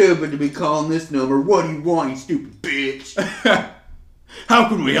real stupid to be calling this number. What do you want, you stupid bitch? How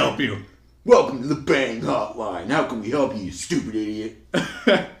can we help you? Welcome to the Bang Hotline. How can we help you, you stupid idiot?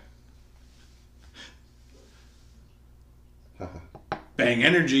 Bang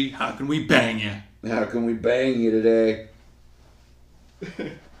Energy. How can we bang you? How can we bang you today?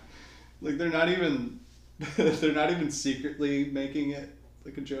 Like they're not even secretly making it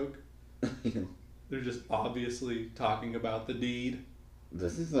like a joke. They're just obviously talking about the deed.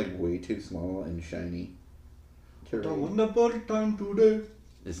 This is like way too small and shiny. What a wonderful time today.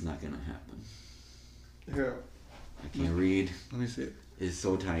 It's not gonna happen. Here, I can't read. let me see it. It's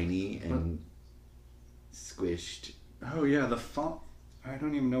so tiny and squished. Oh yeah, the font. I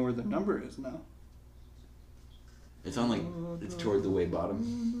don't even know where the number is now. It's on like, it's toward the way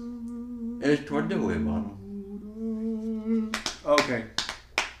bottom. It's toward the way bottom. Okay.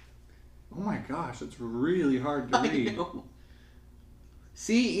 Oh my gosh, it's really hard to I read. know.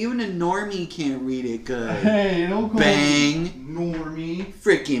 See, even a normie can't read it good. Hey, don't call Bang. me normie.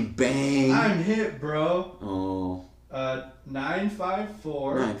 Freaking bang. I'm hit, bro. Oh.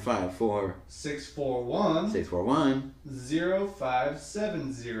 954 954 641 641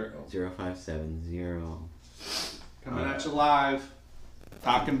 0570. 0570. Coming at you live.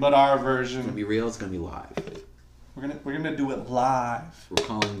 Talking but our It's gonna version. be real, it's gonna be live. We're gonna do it live. We're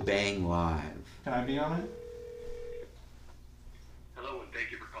calling Bang live. Can I be on it? Hello, and thank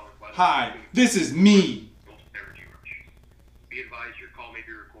you for calling. Hi, this is me. Be advised your call may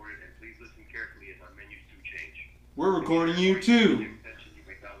be recorded, and please listen carefully as our menus do change. We're recording you too. Extension you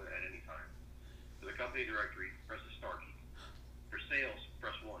may dial it at any time. For the company directory, press the star key. For sales,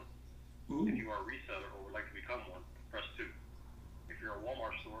 press 1. If you are a reseller or would like to become one, press 2. If you're a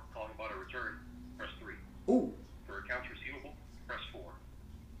Walmart store calling about a return, press 3. Ooh. For accounts receivable, press 4.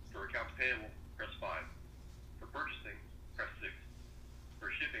 For accounts payable, press 5. For purchasing, press 6.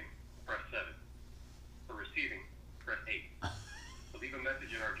 For shipping, press 7. For receiving, press 8. To leave a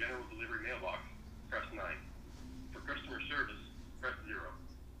message in our general delivery mailbox, press 9. For customer service, press 0.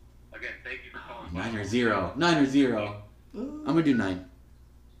 Again, thank you for calling. 9 or 0. 9 or 0. I'm gonna do 9.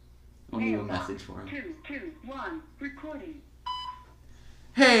 I'll leave a message for him. 221 recording.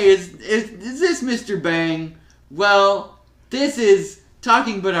 Hey, is this Mr. Bang? Well, this is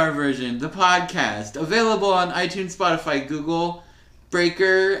Talking But Our Version, the podcast, available on iTunes, Spotify, Google,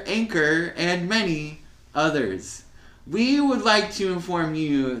 Breaker, Anchor, and many others. We would like to inform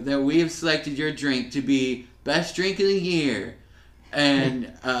you that we have selected your drink to be best drink of the year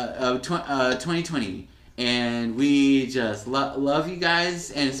and of 2020. And we just love you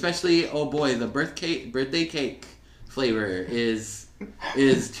guys, and especially, oh boy, the birthday cake flavor is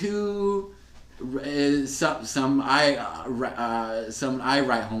some I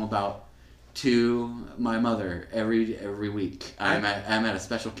write home about to my mother every week. I'm at a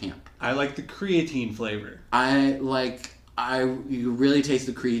special camp. I like the creatine flavor. You really taste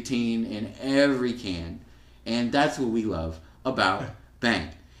the creatine in every can, and that's what we love about Bang.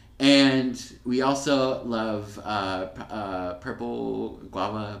 And we also love purple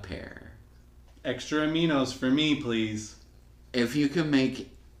guava pear. Extra aminos for me, please. If you can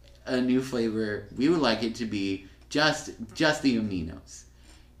make a new flavor, we would like it to be just the aminos.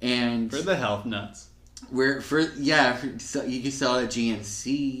 And For the health nuts. So you can sell it at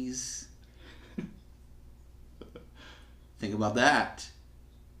GNC's. Think about that.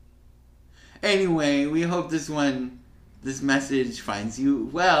 Anyway, we hope this message finds you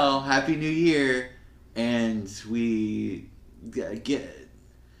well. Happy New Year. And we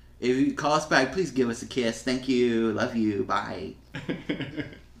if you call us back, please give us a kiss. Thank you. Love you. Bye.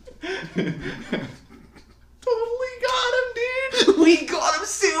 Totally got him, dude. We got him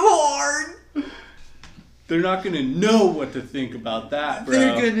so hard. They're not gonna know what to think about that, bro.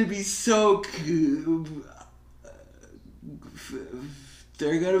 They're gonna be so cool.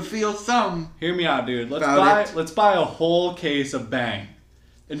 They're gonna feel some. Hear me out, dude. Let's buy a whole case of Bang,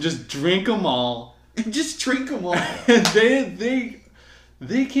 and just drink them all. And just drink them all.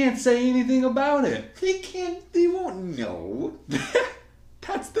 They can't say anything about it. They won't know.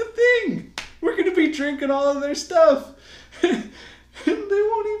 That's the thing. We're gonna be drinking all of their stuff, and they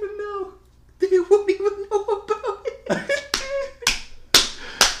won't even know. They won't even know about it.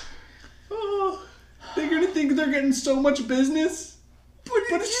 Oh, they're gonna think they're getting so much business, but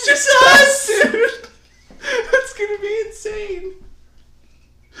it's just just us. us, dude. That's gonna be insane.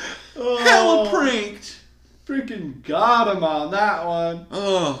 Oh, Hella pranked. Freaking got him on that one.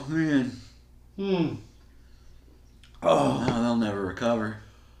 Oh man. Oh, No, they'll never recover.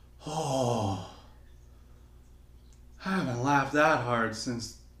 oh. I haven't laughed that hard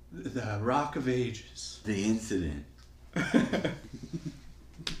since the Rock of Ages. The incident.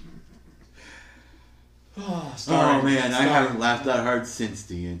 Oh Oh man, I haven't laughed that hard since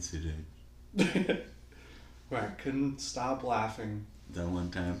the incident. Where I couldn't stop laughing, That one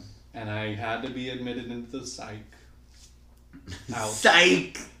time. and I had to be admitted into the psych. Ouch.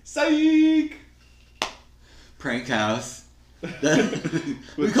 Psych! Psych! Prank house.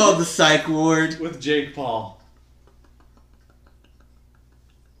 We call it the psych ward. With Jake Paul.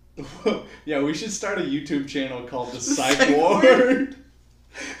 Yeah, we should start a YouTube channel called The Psych Psych Ward.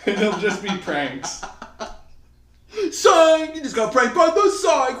 And it'll just be pranks. Psych! You just got pranked by the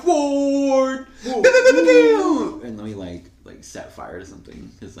psych ward! Whoa. And then we like set fire to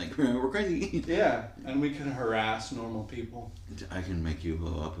something. It's like, we're crazy. Yeah, and we can harass normal people. I can make you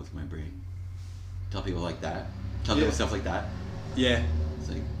blow up with my brain. Tell people like that. Tell Yeah. people stuff like that. Yeah. It's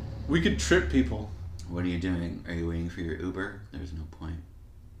like, We could trip people. what are you doing? Are you waiting for your Uber? There's no point.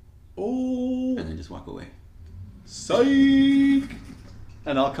 Oh, And then just walk away. psych!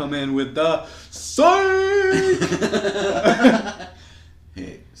 And I'll come in with the psych!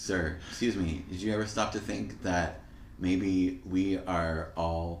 Hey, sir, excuse me. Did you ever stop to think that maybe we are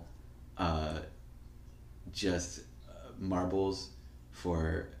all just marbles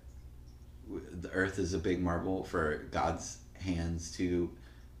for the earth is a big marble for God's hands to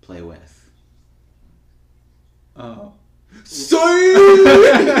play with? Oh. Sorry!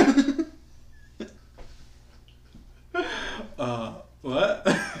 What?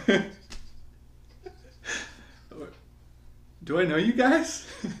 Do I know you guys?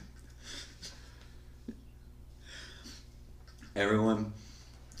 Everyone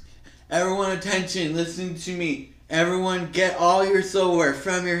attention, listen to me. Everyone get all your silverware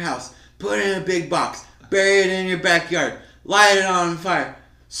from your house, put it in a big box, bury it in your backyard, light it on fire.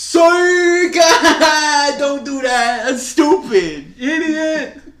 Sorry, God! Don't do that. That's stupid.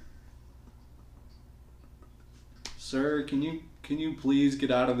 Idiot! Sir, can you please get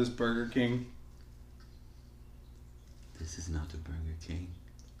out of this Burger King? This is not the Burger King.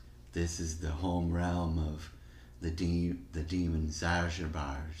 This is the home realm of the demon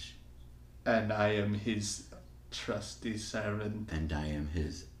Zajabarj. And I am his trusty servant. And I am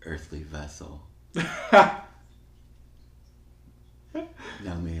his earthly vessel.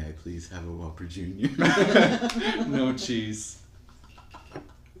 Now may I please have a Whopper Jr.? No cheese.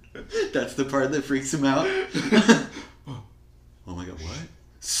 That's the part that freaks him out. Oh my god, what?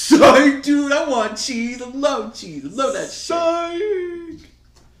 Sorry, dude, I want cheese. I love cheese. I love that shit. Psych!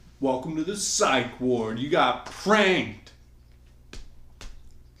 Welcome to the psych ward. You got pranked.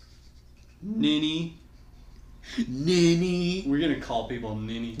 Ninny. Ninny. We're gonna call people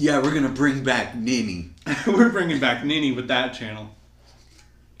Ninny. Yeah, we're gonna bring back Ninny. We're bringing back Ninny with that channel.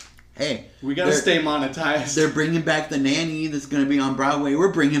 Hey, We gotta stay monetized. they're bringing back the nanny that's gonna be on Broadway.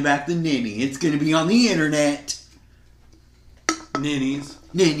 We're bringing back the ninny. It's gonna be on the internet. Ninnies.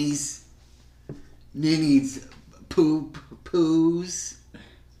 Ninnies. Ninnies. Poos.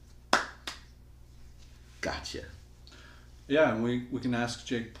 Gotcha. Yeah, and we can ask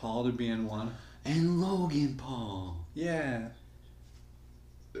Jake Paul to be in one. And Logan Paul. Yeah.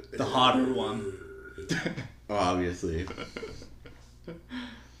 The hotter one. Obviously.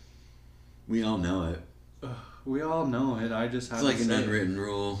 We all know it. We all know it. I just have It's like to an say it. unwritten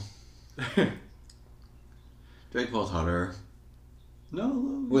rule. Drake Paul's hotter. No,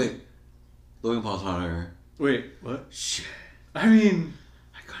 Logan. Wait. Logan Paul's hotter. Wait, what? Shit. I mean,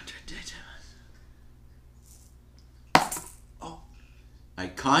 I contradicted myself. Oh. I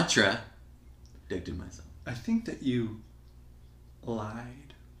contradicted myself. I think that you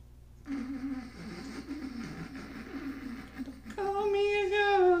lied. Call me a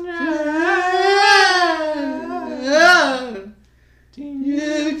girl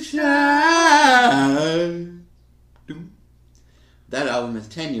You try. That album is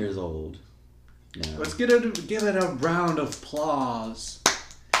 10 years old now. Let's give it a round of applause.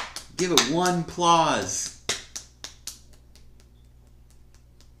 Give it one applause.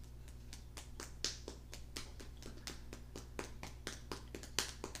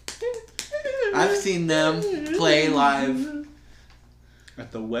 I've seen them play live.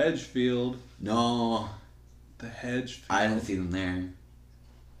 At the Wedge Field. No, The Hedge Field. I didn't see them there.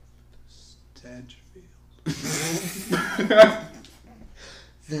 Hedge Field.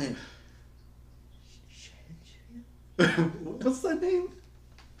 What's that name?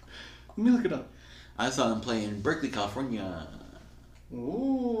 Let me look it up. I saw them play in Berkeley, California.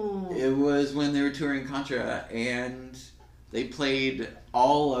 Ooh. It was when they were touring Contra, and they played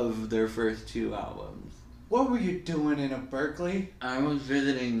all of their first two albums. What were you doing in a Berkeley? I was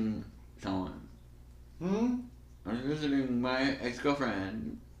visiting someone. Hmm? I was visiting my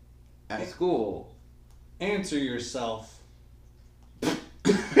ex-girlfriend at school. Answer yourself.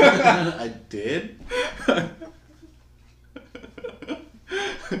 I did?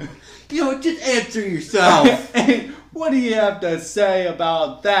 You know, just answer yourself. Hey, what do you have to say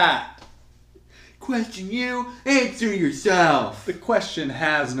about that? Question you, answer yourself. The question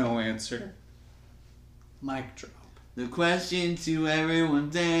has no answer. Mic drop. The question to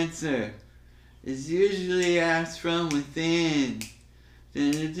everyone's answer is usually asked from within.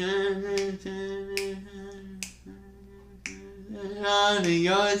 Under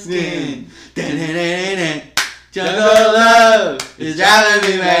your skin. Jungle love is driving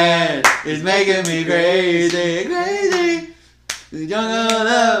me mad. It's making me crazy, crazy. Jungle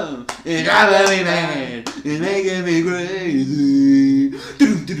love is driving me mad. It's making me crazy.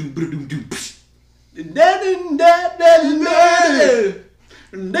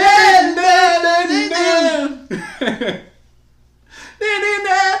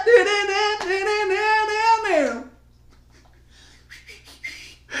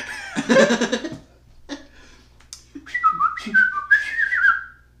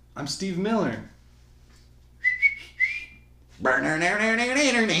 I'm Steve Miller. The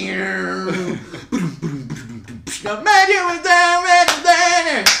magic was down at the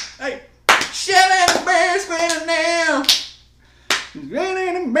diner. Hey. Shelling the bear, squinting down.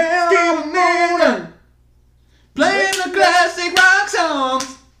 Raining a bell Steven Miller.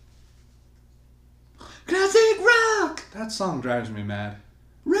 That song drives me mad.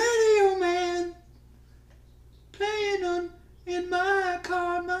 Radio man, playing on in my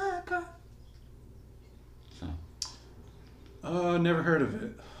car, my car. So, Never heard of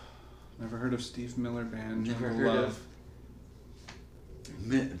it. Never heard of Steve Miller Band. Never Jungle heard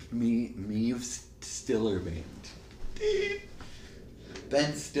Love. me of Stiller Band.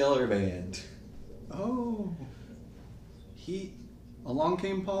 Ben Stiller Band. Oh. Along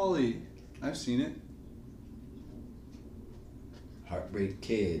Came Polly. I've seen it. Heartbreak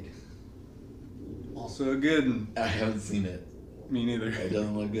Kid. Also a good one. I haven't seen it. Me neither. It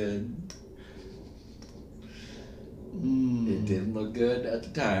doesn't look good. Mm. It didn't look good at the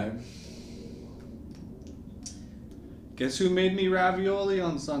time. Guess who made me ravioli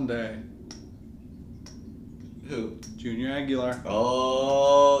on Sunday? Who? Junior Aguilar.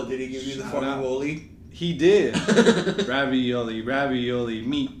 Oh, did he give you the Shout out. formula? He did. Ravioli,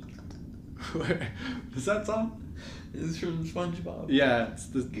 meat. Is that song? It's from SpongeBob. Yeah, it's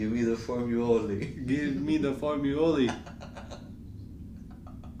the Give me the formula. give me the formuoli.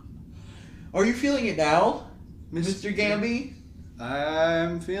 Are you feeling it now, Mr. Gamby?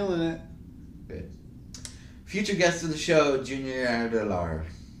 I'm feeling it. Good. Future guest of the show, Junior Aguilar.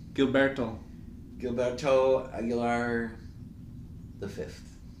 Gilberto. Gilberto Aguilar the Fifth.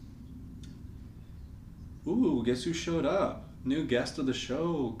 Ooh, guess who showed up? New guest of the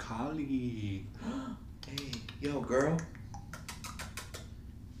show, Kali. Hey, yo, girl.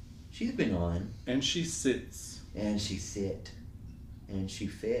 She's been on. And she sits. And she sit. And she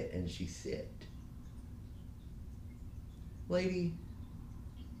fit and she sit. Lady,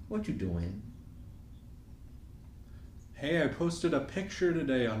 what you doing? Hey, I posted a picture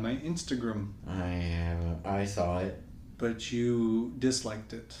today on my Instagram, I saw it. but you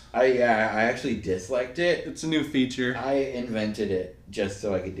disliked it. I actually disliked it. It's a new feature. I invented it just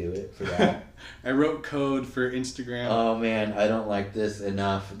so I could do it for that. I wrote code for Instagram. Oh man, I don't like this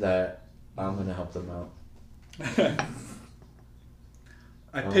enough that I'm gonna help them out.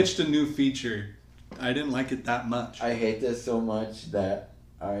 I pitched a new feature. I didn't like it that much. I hate this so much that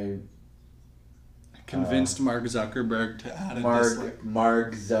I convinced Mark Zuckerberg to add a dislike.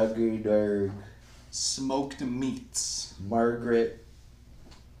 Mark Zuckerberg, Smoked meats. Margaret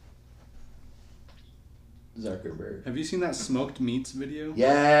Zuckerberg. Have you seen that smoked meats video?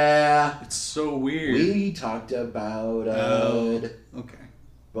 Yeah, It's so weird. we talked about it Okay.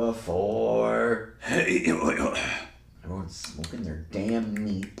 before. Hey, Everyone's smoking their damn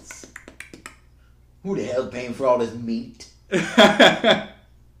meats. Who the hell paying for all this meat?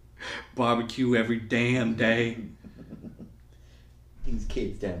 barbecue every damn day. These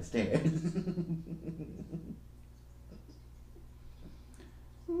kids downstairs.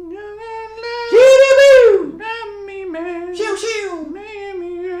 Shoo shoo.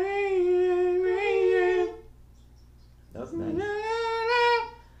 That was nice.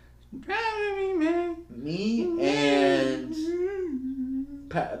 Me and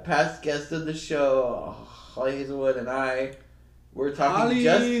past guest of the show, Holly Hazelwood, and I were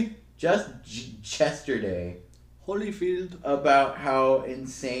talking just yesterday Holyfield. about how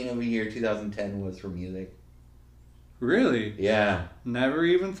insane of a year 2010 was for music. Really? Yeah. Never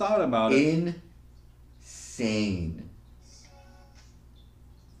even thought about it. Insane.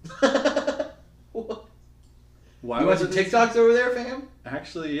 What? Why You was watching it TikToks over there, fam?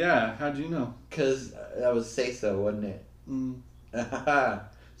 Actually, yeah. How'd you know? Because that was Say So, wasn't it? Mm.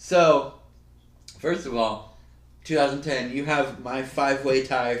 So, first of all, 2010, you have my 5-way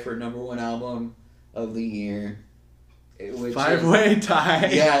tie for #1 album of the year. Which Five-way tie.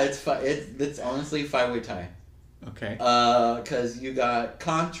 Yeah, it's honestly 5-way tie. Okay. Because you got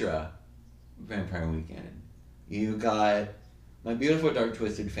Contra, Vampire Weekend. You got My Beautiful Dark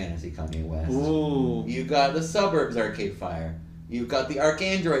Twisted Fantasy, Kanye West. Ooh. You got The Suburbs, Arcade Fire. You've got the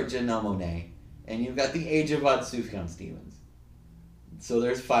Arcandroid, Janelle Monáe. And you've got the Age of Odd, Sufjan Stevens. So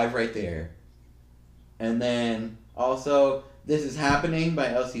there's 5 right there. And then also This Is Happening by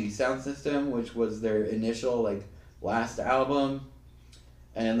LCD Sound System, which was their initial last album.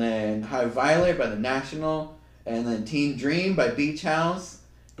 And then High Violet by The National. And then Teen Dream by Beach House.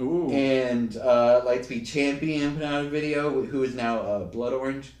 Ooh. And Lightspeed Champion put out a video, who is now Blood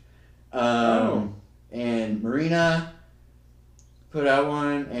Orange. And Marina put out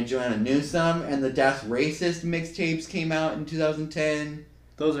one, and Joanna Newsom, and the Das Racist mixtapes came out in 2010.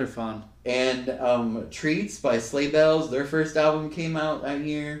 Those are fun. And Treats by Sleigh Bells, their first album came out that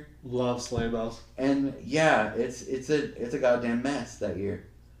year. Love sleigh bells. And yeah, it's a goddamn mess that year.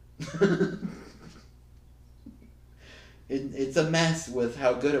 It's a mess with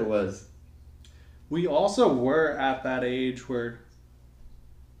how good it was. We also were at that age where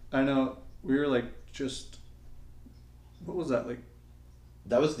I know we were just what was that, like,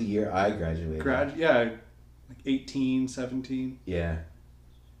 That was the year I graduated. like 18, 17. Yeah.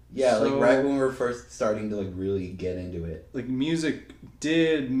 Yeah, So- like right when we were first starting to like really get into it. Like, music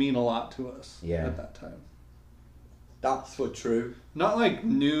did mean a lot to us Yeah. at that time. That's for true. Not like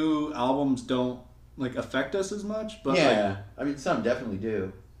new albums don't like affect us as much, but yeah, I mean some definitely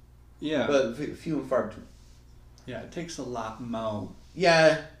do, yeah, but few and far between. yeah, it takes a lot more.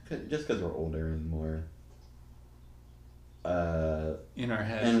 Yeah, just because we're older and more, In our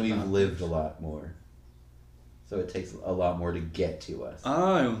heads. and we've about lived a things. lot more, so it takes a lot more to get to us.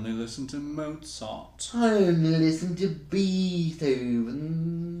 I only listen to Mozart. I only listen to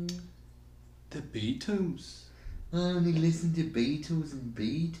Beethoven. The Beatles. I only listen to Beatles and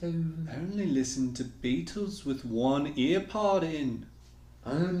Beethoven. I only listen to Beatles with one ear pod in.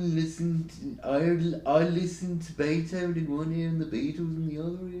 I listen to Beethoven in one ear and the Beatles in the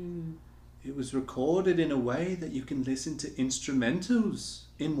other ear. It was recorded in a way that you can listen to instrumentals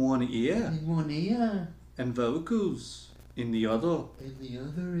in one ear In one ear, and vocals in the other. in the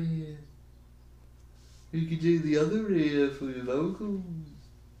other ear. You could do the other ear for your vocals.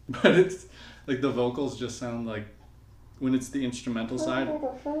 But it's like the vocals just sound like, when it's the instrumental side,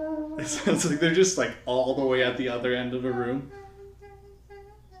 it sounds like they're just like all the way at the other end of the room.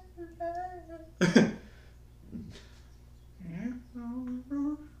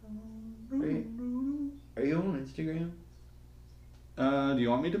 Are you on Instagram? Do you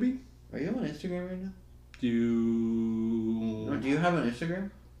want me to be? Are you on Instagram right now? Do you No, do you have an Instagram?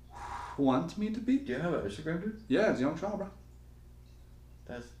 want me to be? Do you have an Instagram, dude? Yeah, it's Young Shaw, bro.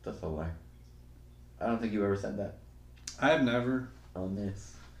 That's a lie. I don't think you ever said that I have never. on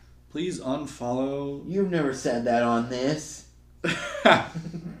this. Please unfollow. You've never said that on this.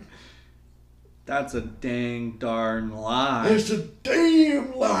 That's a dang darn lie. It's a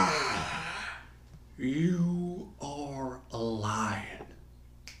damn lie. You are a lion.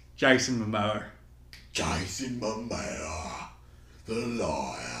 Jason Momoa. Jason Momoa, the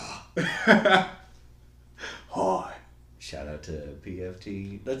liar. Hi. Shout out to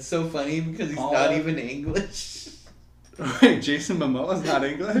PFT. That's so funny because he's Oh. not even English. Wait, Jason Momoa's not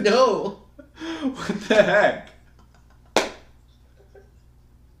English? No. What the heck?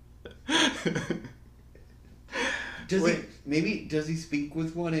 Does Wait. he? Maybe does he speak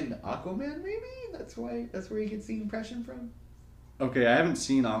with one in Aquaman? Maybe that's where he gets the impression from. Okay, I haven't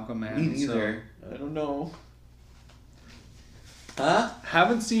seen Aquaman. Me neither. I don't know. Huh? So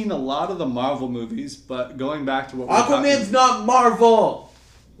haven't seen a lot of the Marvel movies, but going back to what we're Aquaman's not Marvel.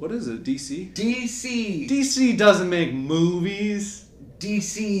 what is it? DC? DC. DC doesn't make movies.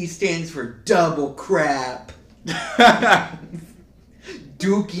 DC stands for double crap.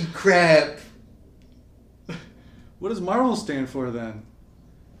 Dookie crap. What does Marvel stand for then?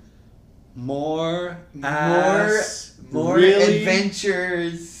 More really?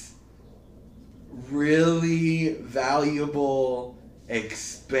 adventures. Really valuable,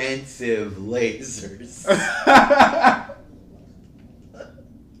 expensive lasers.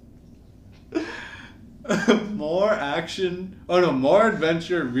 More action. Oh no, more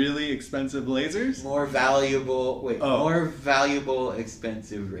adventure, really expensive lasers. More valuable. Wait. Oh. More valuable,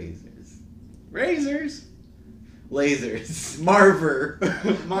 expensive razors. Razors. Lasers. Marver.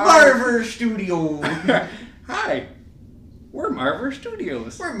 Marv. Marver Studio. Hi. We're Marver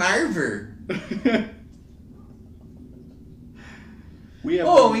Studios. We're Marver. We have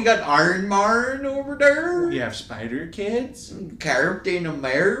Oh, we got Iron Man over there. we have Spider Kids. Captain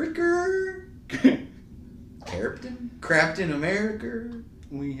America. Captain America.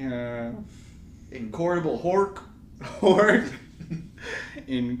 We have Incorrigible Hork. Hork.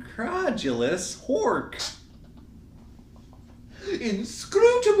 Incredulous Hork.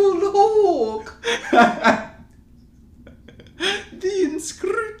 Inscrutable Hawk. The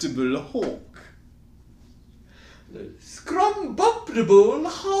inscrutable Hawk. Scrumbumptable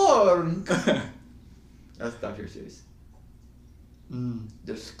Horn. That's Dr. Seuss.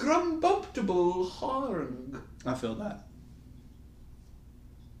 The Scrumbumptable Horn. I feel that.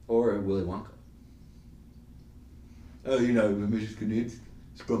 Or Willy Wonka. Oh, you know, Mrs. Knids.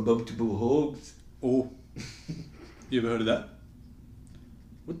 Scrumbumptable Hogs. Oh. You ever heard of that?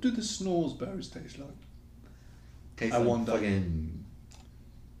 What do the snores berries taste like? Tastes I like wonder. fucking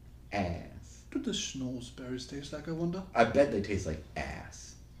ass. What do the snores berries taste like, I wonder? I bet they taste like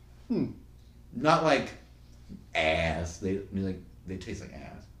ass. Hmm. Not like ass. They taste like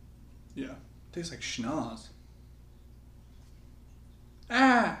ass. Yeah. Tastes like schnoz.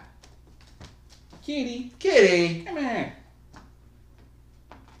 Ah! Kitty, Kitty, come here.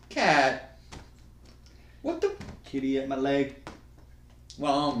 cat. What the? Kitty at my leg.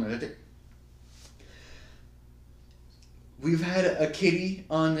 Well, I'm gonna We've had a kitty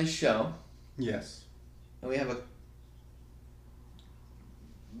on this show, Yes. and we have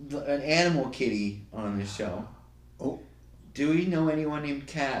an animal kitty on this show. Oh. Do we know anyone named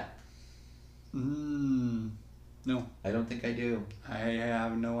Cat? No. I don't think I do. I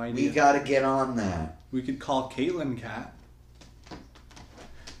have no We idea. gotta get on that. We could call Caitlin Cat.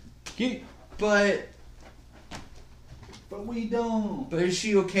 But We don't. But is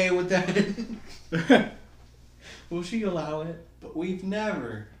she okay with that? Will she allow it? But we've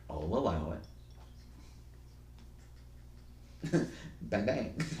never. I'll allow it. Bang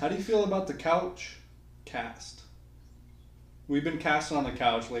bang. How do you feel about the couch cast? We've been casting on the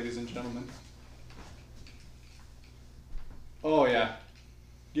couch, ladies and gentlemen. Oh yeah.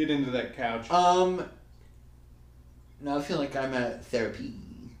 Get into that couch. Now I feel like I'm at therapy,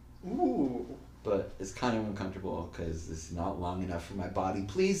 Ooh. but it's kind of uncomfortable because it's not long enough for my body.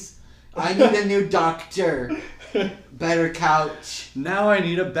 Please, I need a new doctor. Better couch. Now I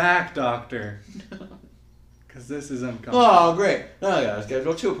need a back doctor. Because this is uncomfortable. Oh, great. Oh, I gotta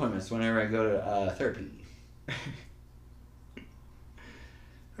schedule 2 appointments whenever I go to therapy.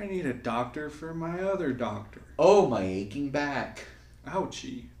 I need a doctor for my other doctor. Oh, my aching back.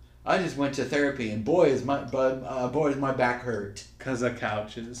 Ouchie. I just went to therapy, and boy, is my back hurt Because of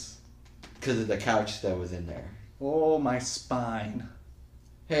couches. because of the couch that was in there. Oh, my spine.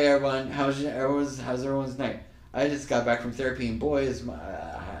 Hey everyone, how's everyone's night? I just got back from therapy, and boy, is my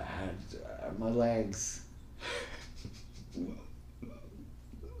legs.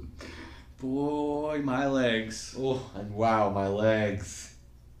 Boy, my legs. Oh, and wow, my legs.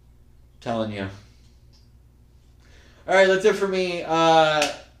 Telling you. All right, that's it for me.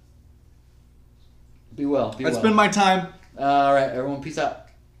 Be well. That's been my time. All right, everyone, peace out.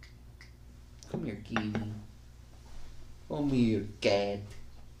 Come here, kitty. Come here, cat.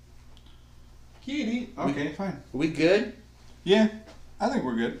 Kitty. Okay, fine. Are we good? Yeah, I think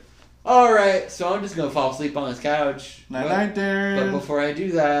we're good. All right, so I'm just gonna fall asleep on this couch. Night night, Darren. But before I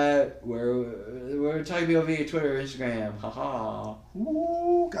do that, we're talking about via Twitter, Instagram. Haha.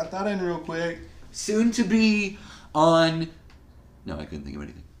 Ooh, got that in real quick. Soon to be on. No, I couldn't think of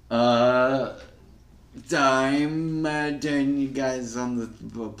anything. I'm doing you guys on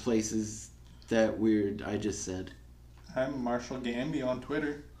the places that I just said. I'm Marshall Gamby on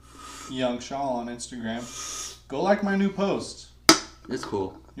Twitter. Young Shaw on Instagram. Go like my new post. It's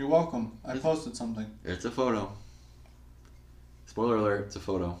cool. You're welcome. I posted something. It's a photo. Spoiler alert, it's a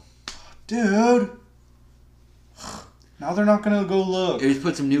photo. Dude. Now they're not gonna go look. I just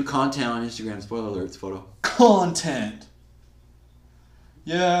put some new content on Instagram. Spoiler alert, it's a photo. Content.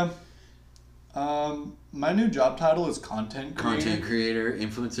 Yeah. My new job title is content creator. Content creator,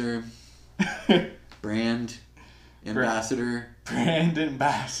 influencer, brand, ambassador. Brand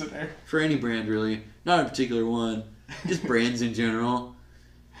ambassador. For any brand, really. Not a particular one. Just brands in general.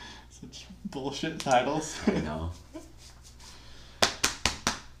 Such bullshit titles. I know.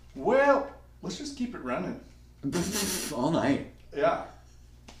 Well, let's just keep it running. All night. Yeah.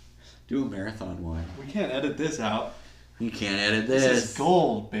 Do a marathon one. We can't edit this out. You can't edit This this. is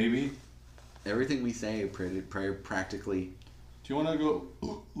gold, baby. Everything we say, practically. Do you want to go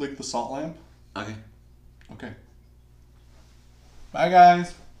lick the salt lamp? Okay. Okay. Bye,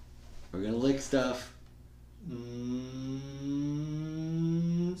 guys. We're gonna lick stuff.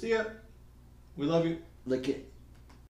 See ya. We love you. Lick it.